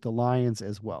going to suit the Lions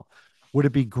as well. Would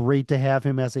it be great to have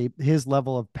him as his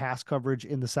level of pass coverage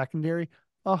in the secondary?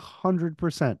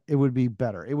 100%. It would be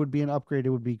better. It would be an upgrade. It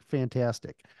would be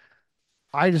fantastic.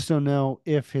 I just don't know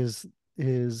if his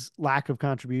lack of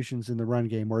contributions in the run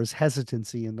game or his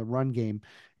hesitancy in the run game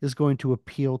is going to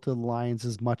appeal to the Lions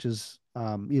as much as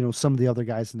some of the other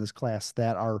guys in this class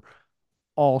that are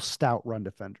all stout run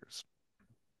defenders.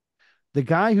 The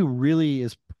guy who really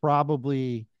is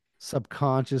probably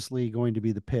subconsciously going to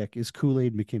be the pick is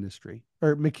Kool-Aid McKinstry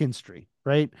or McKinstry,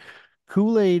 right?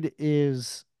 Kool-Aid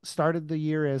is started the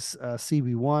year as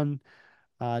CB1,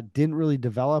 didn't really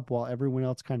develop while everyone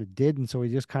else kind of did, and so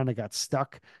he just kind of got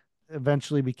stuck.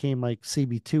 Eventually became like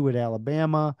CB2 at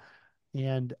Alabama,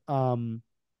 and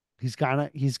he's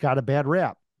got a bad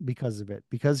rap because of it,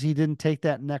 because he didn't take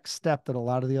that next step that a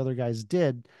lot of the other guys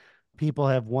did. People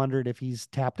have wondered if he's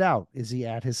tapped out. Is he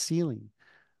at his ceiling?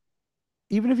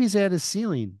 Even if he's at his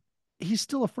ceiling, he's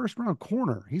still a first round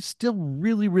corner. He's still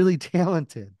really, really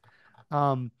talented.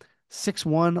 Um,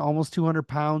 6'1", almost 200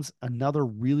 pounds, another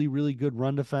really, really good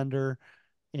run defender.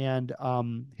 And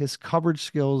his coverage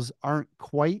skills aren't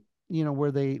quite,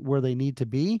 where they need to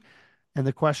be. And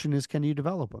the question is, can you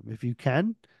develop him? If you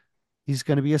can, he's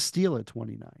going to be a steal at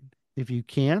 29. If you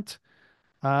can't,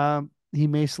 he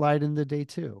may slide into day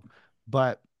two.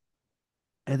 But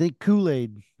I think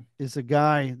Kool-Aid is a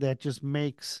guy that just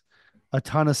makes a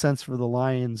ton of sense for the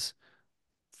Lions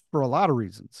for a lot of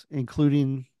reasons,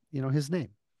 including, his name.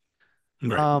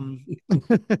 Right. Um,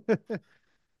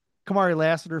 Kamari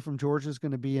Lassiter from Georgia is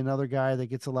going to be another guy that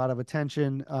gets a lot of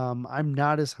attention. I'm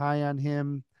not as high on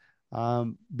him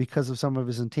because of some of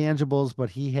his intangibles, but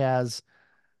he has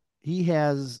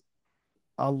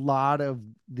a lot of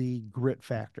the grit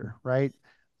factor, right?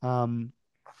 Um,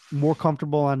 More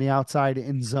comfortable on the outside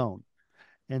in zone.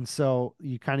 And so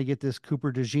you kind of get this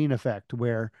Cooper DeJean effect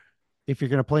where if you're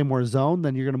going to play more zone,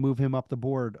 then you're going to move him up the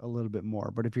board a little bit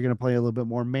more. But if you're going to play a little bit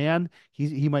more man,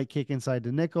 he might kick inside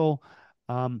the nickel.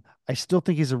 I still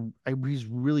think he's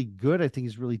really good. I think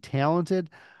he's really talented.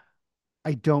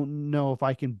 I don't know if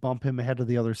I can bump him ahead of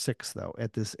the other six though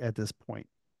at this point.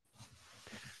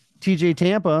 TJ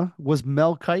Tampa was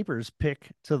Mel Kiper's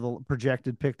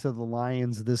projected pick to the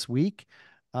Lions this week.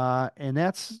 And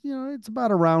that's, it's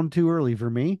about a round too early for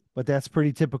me, but that's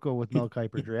pretty typical with Mel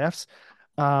Kiper drafts.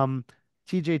 Um,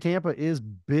 TJ Tampa is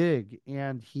big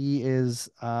and he is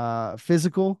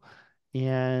physical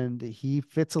and he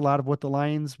fits a lot of what the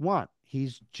Lions want.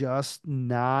 He's just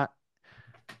not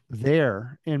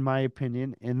there, in my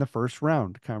opinion, in the first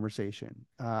round conversation.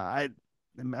 I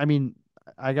mean,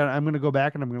 I'm going to go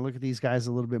back and I'm going to look at these guys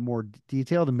a little bit more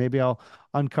detailed, and maybe I'll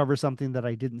uncover something that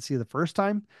I didn't see the first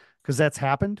time because that's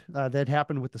happened. That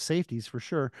happened with the safeties for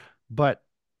sure. But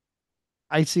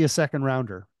I see a second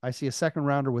rounder. I see a second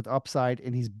rounder with upside,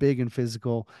 and he's big and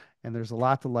physical, and there's a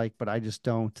lot to like. But I just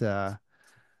don't.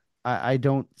 I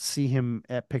don't see him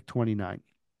at pick 29.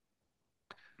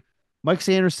 Mike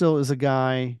Sanderstill is a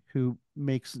guy who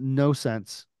makes no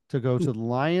sense to go to the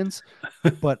Lions,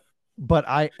 but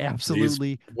I He's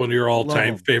absolutely one of your love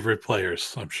all-time him. favorite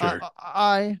players, I'm sure.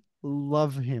 I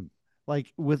love him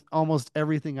like with almost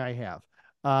everything I have.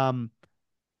 Um,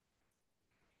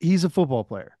 he's a football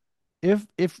player. If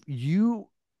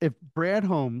Brad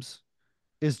Holmes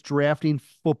is drafting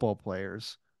football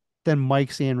players, then Mike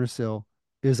Sanderstill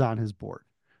is on his board,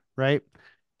 right?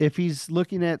 If he's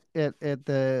looking at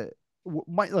the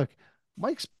Mike, look,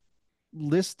 Mike's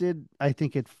listed, I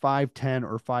think at 5'10"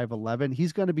 or 5'11".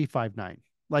 He's going to be 5'9".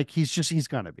 Like he's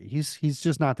going to be. He's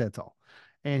just not that tall.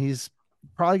 And he's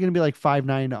probably going to be like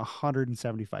 5'9",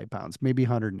 175 pounds, maybe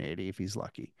 180 if he's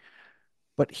lucky.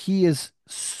 But he is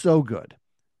so good.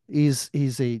 He's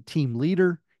a team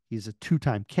leader. He's a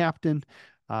two-time captain.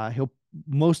 He'll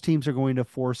most teams are going to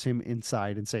force him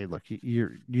inside and say, look,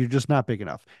 you're just not big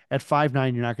enough. At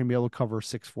 5'9", you're not going to be able to cover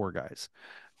 6'4" guys.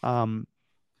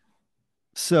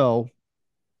 So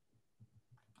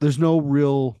there's no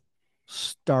real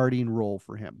starting role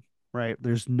for him, right?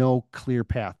 There's no clear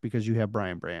path because you have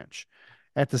Brian Branch.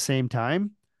 At the same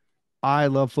time, I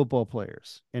love football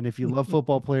players. And if you love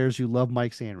football players, you love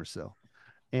Mike Sanderson.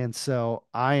 And so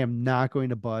I am not going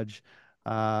to budge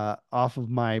off of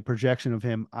my projection of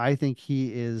him. I think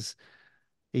he is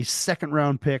a second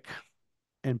round pick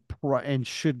and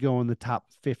should go in the top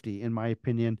 50, in my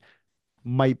opinion.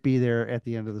 Might be there at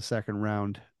the end of the second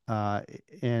round.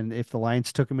 And if the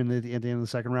Lions took him at the end of the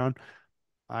second round,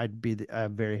 I'd be a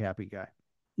very happy guy.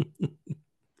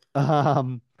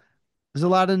 Um, there's a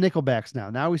lot of nickelbacks now.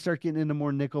 Now we start getting into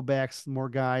more nickelbacks, more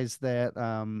guys that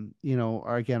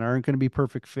are again aren't going to be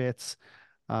perfect fits.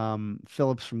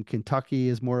 Phillips from Kentucky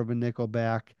is more of a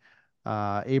nickelback.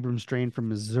 Abrams Drain from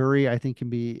Missouri, I think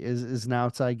is an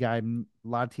outside guy. A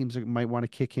lot of teams might want to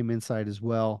kick him inside as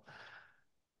well.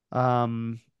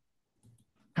 Um,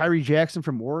 Kyrie Jackson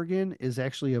from Oregon is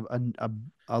actually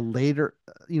a later,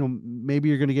 maybe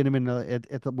you're going to get him in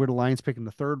where the Lions pick in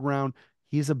the third round.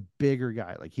 He's a bigger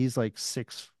guy. Like he's like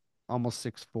almost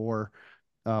 6'4",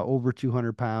 over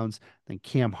 200 pounds. Then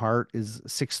Cam Hart is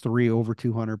 6'3", over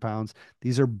 200 pounds.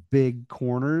 These are big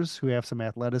corners who have some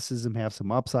athleticism, have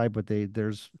some upside, but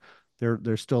they're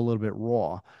still a little bit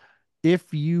raw.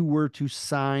 If you were to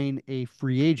sign a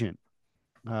free agent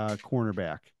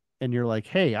cornerback, and you're like,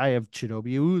 hey, I have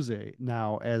Chidobe Awuzie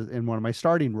now as in one of my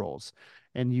starting roles,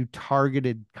 and you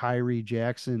targeted Kyrie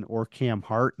Jackson or Cam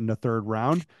Hart in the third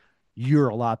round, you're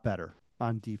a lot better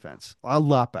on defense, a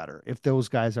lot better if those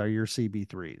guys are your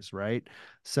CB3s, right?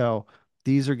 So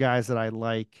these are guys that I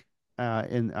like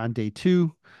in on day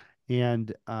two,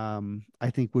 and I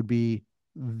think would be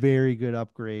very good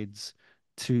upgrades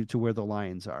to where the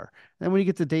Lions are. And then when you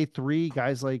get to day three,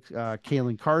 guys like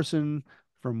Kalen Carson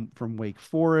from Wake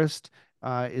Forest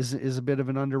is a bit of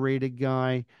an underrated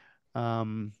guy.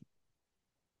 Um,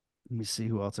 Let me see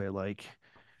who else I like.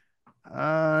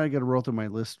 I got to roll through my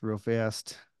list real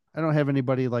fast. I don't have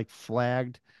anybody like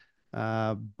flagged,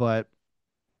 but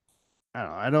I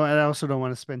don't know. I also don't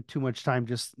want to spend too much time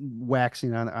just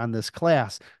waxing on this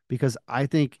class because I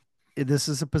think this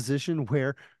is a position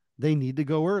where they need to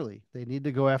go early. They need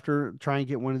to go after try and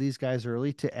get one of these guys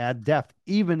early to add depth,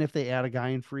 even if they add a guy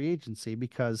in free agency,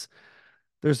 because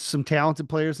there's some talented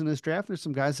players in this draft. There's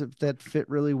some guys that fit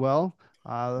really well.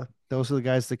 Those are the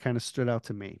guys that kind of stood out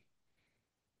to me.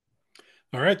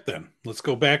 All right, then let's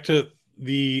go back to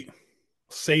the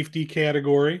safety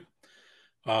category.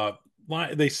 Uh,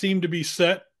 they seem to be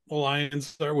set. The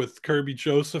Lions are with Kirby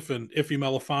Joseph and Ife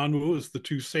Melifonwu as the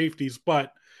two safeties,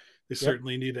 but they Yep.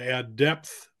 certainly need to add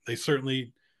depth. They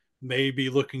certainly may be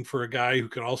looking for a guy who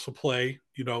can also play,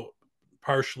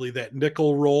 partially that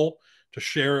nickel role to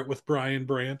share it with Brian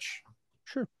Branch.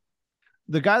 Sure.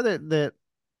 The guy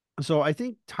so I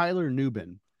think Tyler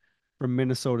Nubin from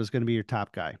Minnesota is going to be your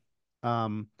top guy.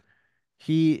 Um,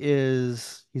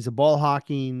 he's a ball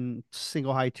hawking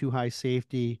single high, two high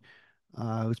safety.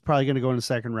 Who's probably going to go in the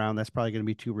second round. That's probably going to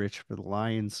be too rich for the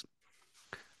Lions.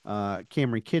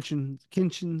 Cameron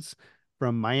Kitchens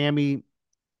from Miami.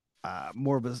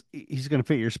 More of he's going to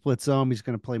fit your split zone. He's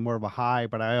going to play more of a high,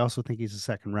 but I also think he's a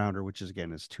second rounder, which is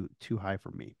again is too high for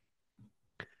me.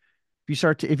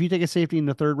 If you take a safety in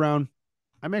the third round,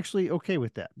 I'm actually okay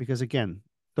with that because again,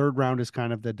 third round is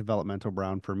kind of the developmental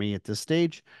round for me at this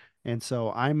stage. And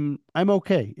so I'm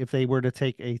okay if they were to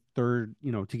take a third,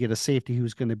 to get a safety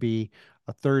who's going to be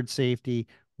a third safety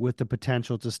with the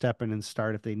potential to step in and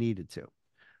start if they needed to.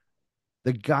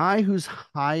 The guy who's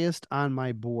highest on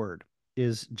my board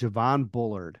is Javon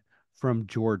Bullard from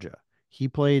Georgia. He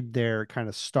played their kind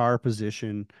of star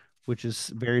position, which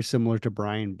is very similar to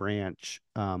Brian Branch,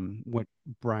 what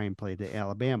Brian played at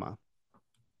Alabama.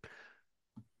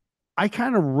 I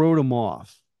kind of wrote him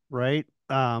off, right?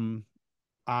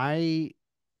 I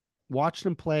watched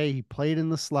him play. He played in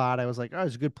the slot. I was like, oh,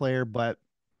 he's a good player, but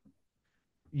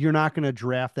you're not going to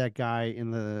draft that guy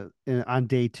on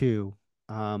day two.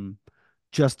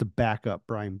 Just to back up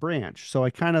Brian Branch. So I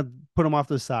kind of put him off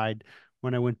to the side.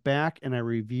 When I went back and I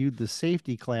reviewed the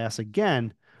safety class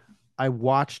again, I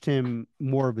watched him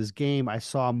more of his game. I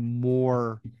saw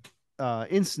more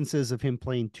instances of him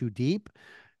playing too deep,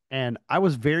 and I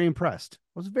was very impressed.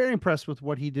 I was very impressed with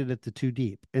what he did at the too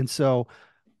deep. And so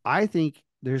I think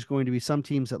there's going to be some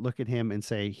teams that look at him and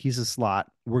say, he's a slot.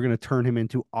 We're going to turn him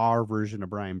into our version of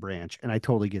Brian Branch. And I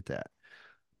totally get that.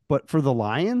 But for the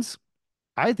Lions,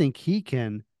 I think he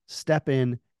can step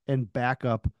in and back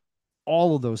up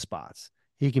all of those spots.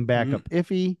 He can back Mm, up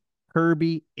Iffy,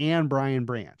 Kirby, and Brian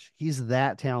Branch. He's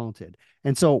that talented.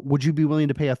 And so, would you be willing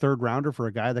to pay a third rounder for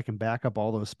a guy that can back up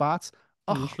all those spots?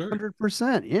 A sure.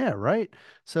 100%. Yeah, right.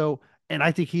 So, and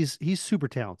I think he's super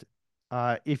talented.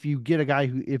 If you get a guy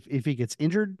who, if he gets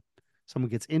injured, someone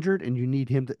gets injured, and you need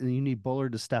him to, and you need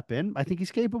Bullard to step in, I think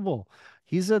he's capable.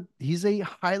 He's a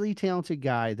highly talented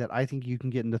guy that I think you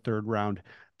can get in the third round.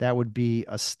 That would be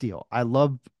a steal. I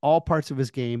love all parts of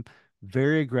his game.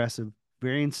 Very aggressive,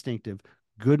 very instinctive,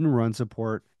 good in run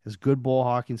support, has good ball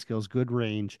hawking skills, good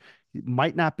range. He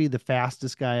might not be the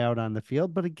fastest guy out on the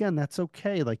field, but again, that's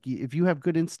okay. Like if you have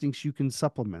good instincts, you can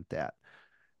supplement that.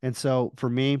 And so for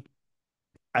me,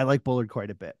 I like Bullard quite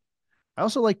a bit. I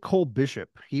also like Cole Bishop.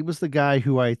 He was the guy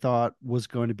who I thought was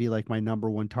going to be like my number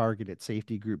one target at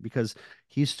safety group because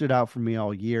he stood out for me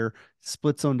all year.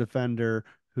 Split zone defender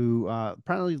who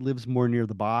probably lives more near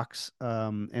the box.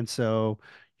 And so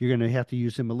you're going to have to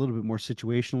use him a little bit more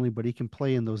situationally, but he can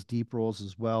play in those deep roles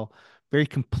as well. Very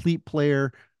complete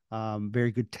player,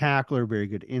 very good tackler, very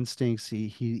good instincts.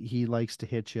 He likes to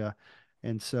hit you.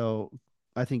 And so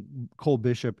I think Cole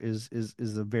Bishop is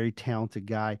a very talented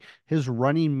guy. His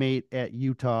running mate at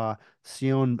Utah,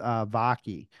 Sion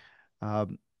Vaki,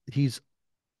 um, he's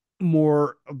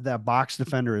more of that box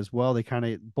defender as well. They kind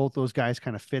of both those guys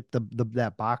kind of fit the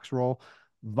that box role.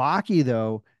 Vaki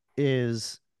though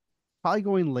is probably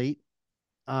going late,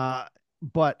 uh,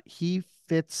 but he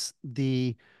fits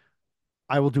the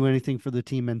I will do anything for the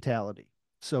team mentality.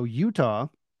 So Utah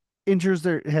injures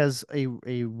their has a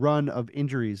run of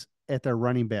injuries at their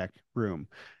running back room,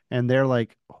 and they're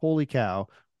like, "Holy cow,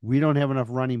 we don't have enough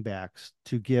running backs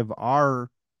to give our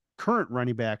current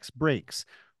running backs breaks.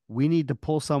 We need to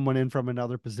pull someone in from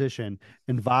another position."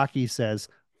 And Vaki says,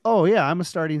 "Oh yeah, I'm a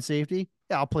starting safety.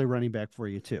 Yeah, I'll play running back for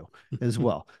you too, as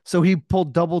well." So he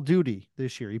pulled double duty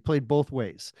this year. He played both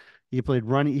ways. He played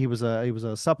running. He was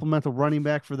a supplemental running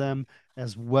back for them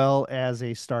as well as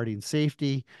a starting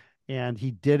safety, and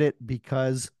he did it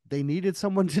because they needed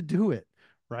someone to do it,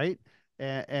 right?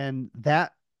 And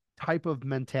that type of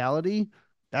mentality,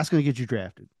 that's going to get you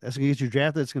drafted. That's going to get you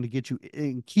drafted. It's going to get you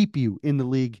and keep you in the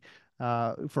league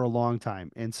for a long time,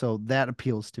 and so that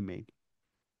appeals to me.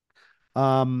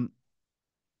 Um,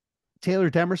 Taylor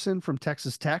Demerson from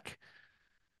Texas Tech,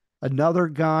 another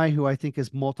guy who I think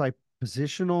is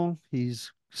multi-positional.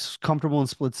 He's comfortable in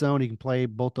split zone. He can play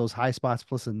both those high spots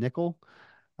plus a nickel.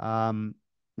 Um,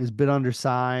 is a bit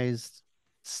undersized.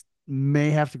 May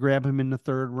have to grab him in the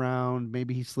third round.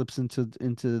 Maybe he slips into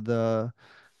the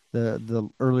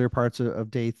earlier parts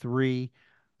of day three.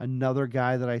 Another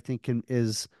guy that I think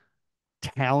is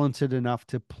talented enough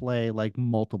to play like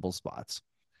multiple spots.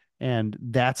 And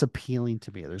that's appealing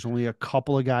to me. There's only a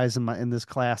couple of guys in this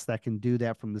class that can do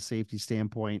that from the safety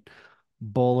standpoint.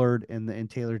 Bullard and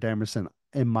Taylor Demerson,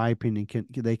 in my opinion,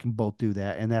 can both do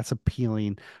that, and that's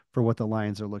appealing for what the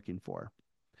Lions are looking for.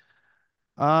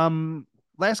 Um,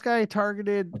 Last guy I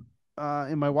targeted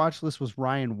in my watch list was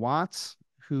Ryan Watts,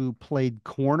 who played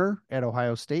corner at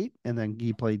Ohio State, and then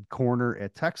he played corner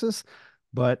at Texas.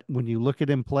 But when you look at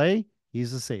him play,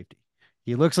 he's a safety.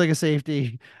 He looks like a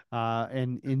safety,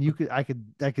 and I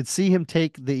could see him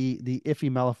take the Iffy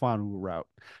Melifonwu route,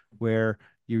 where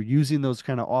you're using those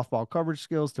kind of off-ball coverage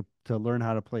skills to learn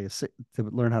how to play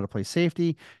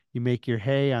safety. You make your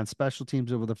hay on special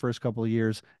teams over the first couple of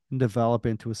years and develop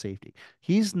into a safety.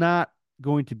 He's not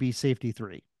going to be safety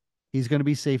three. He's going to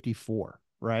be safety four,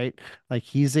 right? Like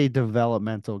he's a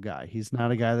developmental guy. He's not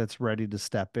a guy that's ready to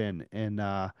step in. And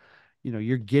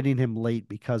you're getting him late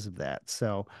because of that.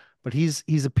 So, but he's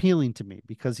appealing to me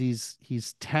because he's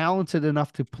talented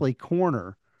enough to play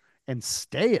corner and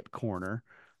stay at corner,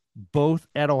 both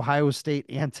at Ohio State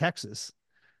and Texas.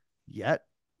 Yet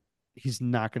he's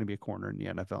not going to be a corner in the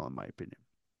NFL, in my opinion.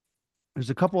 There's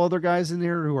a couple other guys in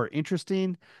there who are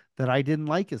interesting that I didn't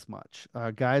like as much.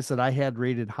 Guys that I had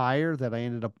rated higher that I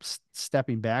ended up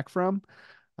stepping back from.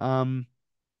 Um,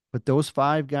 but those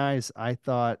five guys I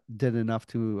thought did enough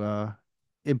to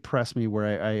impress me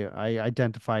where I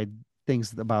identified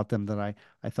things about them that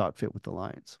I thought fit with the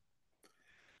Lions.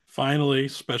 Finally,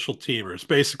 special teamers,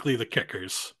 basically the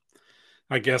kickers.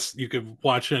 I guess you could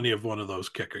watch any of one of those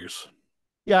kickers.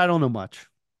 Yeah, I don't know much.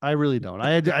 I really don't.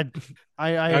 I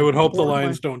I have would hope the poured my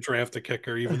Lions don't draft a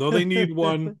kicker, even though they need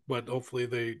one, but hopefully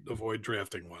they avoid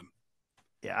drafting one.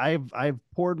 yeah, I've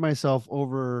poured myself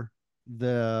over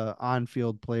the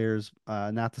on-field players,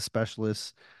 not the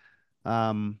specialists.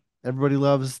 Everybody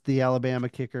loves the Alabama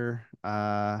kicker,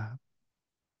 the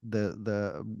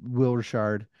Will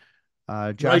Richard,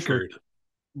 Joshua Reichard.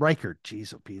 Reichert.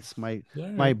 Jeez, oh Pete, All right.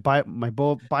 my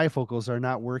bifocals are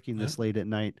not working Yeah. this late at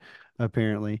night,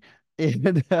 apparently.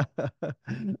 and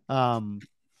um,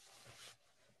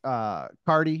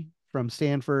 Cardi from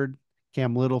Stanford,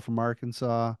 Cam Little from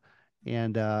Arkansas,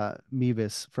 and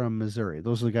Mevis from Missouri.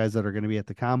 Those are the guys that are going to be at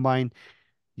the combine.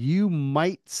 You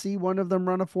might see one of them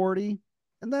run a 40,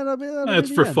 and that'll be That's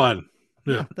the for end. fun.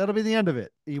 Yeah. Yeah, that'll be the end of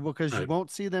it. Because you Right. won't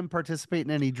see them participate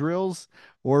in any drills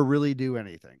or really do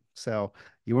anything. So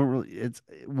you won't really.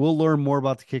 We'll learn more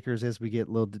about the kickers as we get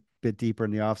a little bit deeper in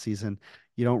the off season.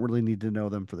 You don't really need to know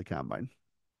them for the combine.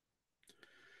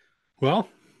 Well,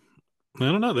 I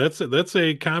don't know. That's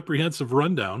a comprehensive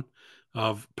rundown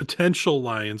of potential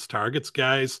Lions targets,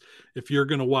 guys. If you're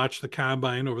going to watch the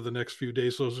combine over the next few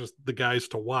days, those are the guys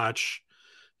to watch.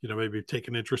 Maybe take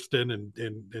an interest in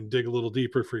and dig a little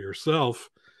deeper for yourself.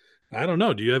 I don't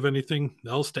know. Do you have anything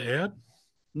else to add?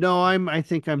 No, I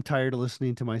think I'm tired of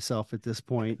listening to myself at this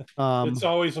point. It's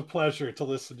always a pleasure to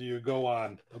listen to you go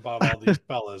on about all these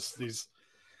fellas.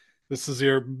 This is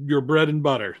your bread and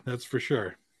butter, that's for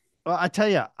sure. Well, I tell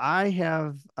you,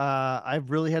 I've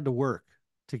really had to work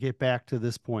to get back to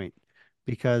this point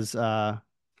because That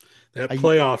I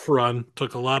playoff run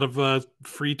took a lot of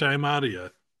free time out of you.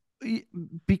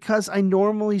 because I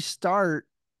normally start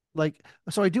like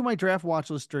so I do my draft watch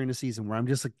list during the season where I'm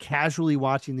just like casually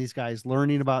watching these guys,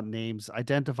 learning about names,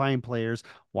 identifying players,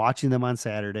 watching them on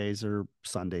Saturdays or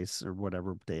Sundays or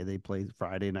whatever day they play,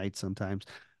 Friday night sometimes.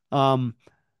 Um,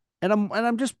 and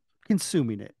I'm just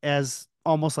consuming it as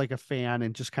almost like a fan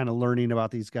and just kind of learning about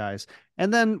these guys.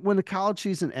 And then when the college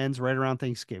season ends right around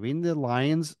Thanksgiving, the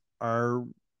Lions are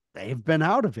they've been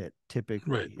out of it Right.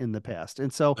 typically in the past.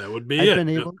 And so That would be I've it. been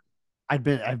Yep. able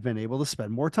I've been able to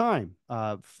spend more time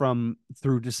from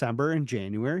through December and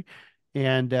January.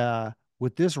 And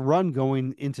with this run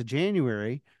going into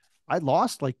January, I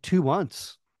lost like 2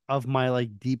 months of my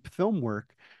like deep film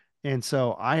work. And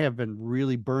so I have been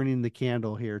really burning the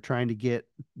candle here, trying to get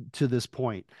to this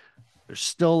point. There's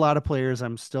still a lot of players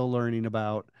I'm still learning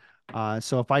about.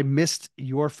 So if I missed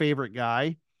your favorite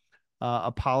guy,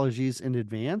 apologies in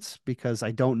advance because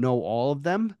I don't know all of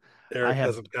them. I Eric have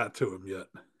hasn't got to him yet.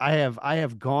 I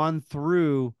have gone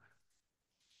through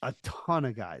a ton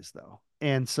of guys though.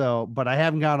 And so, but I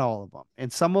haven't got all of them.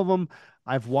 And some of them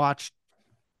I've watched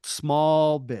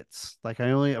small bits. Like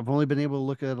I've only been able to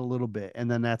look at it a little bit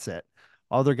and then that's it.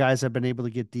 Other guys I've been able to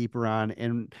get deeper on.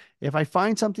 And if I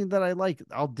find something that I like,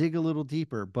 I'll dig a little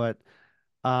deeper. But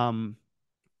um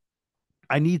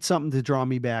I need something to draw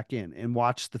me back in and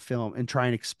watch the film and try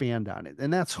and expand on it.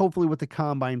 And that's hopefully what the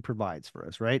combine provides for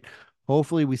us, right?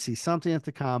 Hopefully we see something at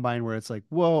the combine where it's like,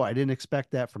 whoa, I didn't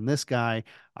expect that from this guy.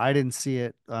 I didn't see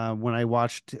it when I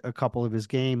watched a couple of his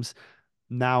games.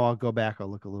 Now I'll go back, I'll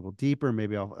look a little deeper.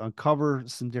 Maybe I'll uncover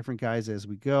some different guys as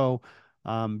we go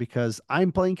because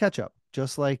I'm playing catch up,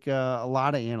 just like a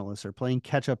lot of analysts are playing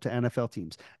catch up to NFL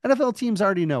teams. NFL teams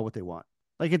already know what they want.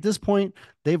 Like at this point,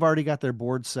 they've already got their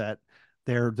board set.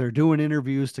 They're doing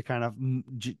interviews to kind of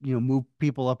move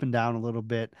people up and down a little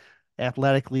bit.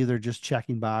 Athletically, they're just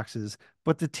checking boxes,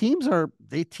 but the teams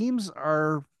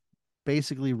are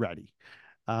basically ready.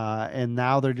 And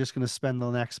now they're just going to spend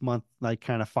the next month like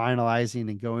kind of finalizing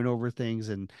and going over things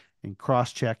and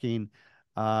cross checking.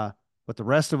 But the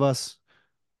rest of us,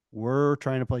 we're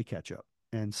trying to play catch up.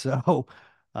 And so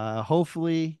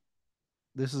hopefully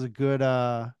this is a good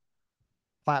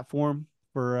platform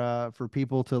for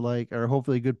people to like, or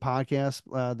hopefully a good podcast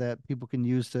that people can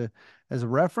use to as a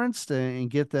reference and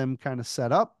get them kind of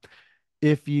set up.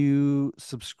 If you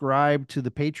subscribe to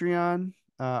the Patreon,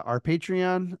 our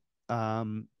Patreon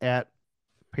at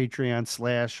Patreon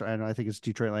slash, I don't know, I think it's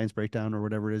Detroit Lions Breakdown or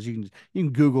whatever it is. You can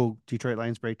Google Detroit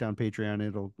Lions Breakdown Patreon,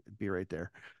 it'll be right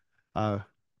there. Uh,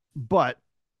 but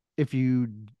if you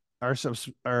are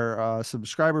a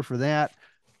subscriber for that,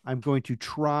 I'm going to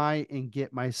try and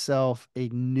get myself a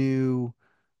new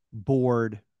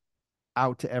board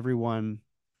out to everyone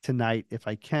tonight if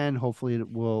I can. Hopefully, it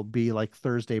will be like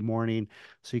Thursday morning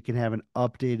so you can have an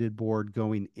updated board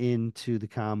going into the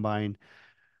combine.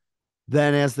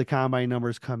 Then, as the combine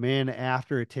numbers come in,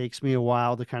 after it takes me a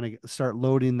while to kind of start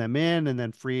loading them in, and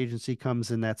then free agency comes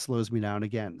in, that slows me down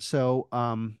again. So,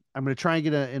 I'm going to try and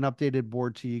get an updated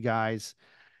board to you guys.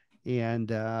 And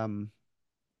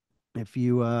if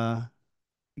you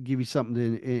give you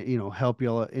something to help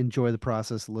you enjoy the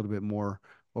process a little bit more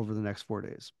over the next 4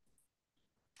 days.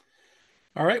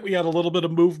 All right, we had a little bit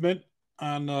of movement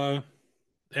on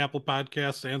Apple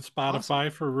Podcasts and Awesome.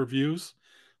 Spotify for reviews.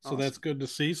 So that's Awesome. good to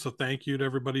see. So thank you to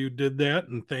everybody who did that,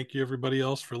 and thank you everybody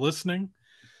else for listening.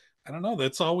 I don't know.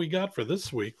 That's all we got for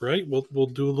this week, right? We'll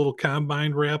do a little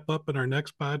combine wrap up in our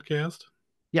next podcast.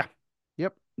 Yeah.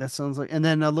 Yep. That sounds like, and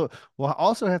then look, we'll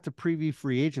also have to preview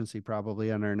free agency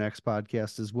probably on our next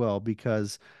podcast as well,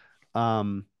 because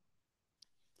um,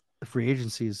 the free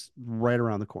agency is right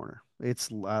around the corner.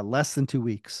 It's less than 2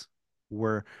 weeks.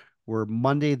 We're we're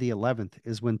Monday the 11th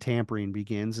is when tampering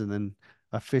begins, and then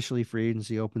officially free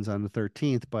agency opens on the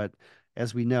 13th. But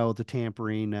as we know, the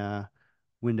tampering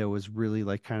window is really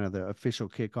like kind of the official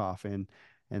kickoff, and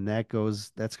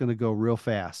that's going to go real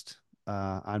fast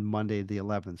on Monday the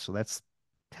 11th. So that's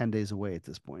 10 days away at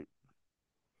this point,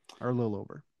 or a little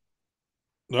over.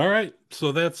 All right.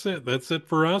 So that's it. That's it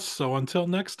for us. So until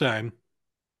next time,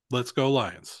 let's go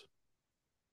Lions.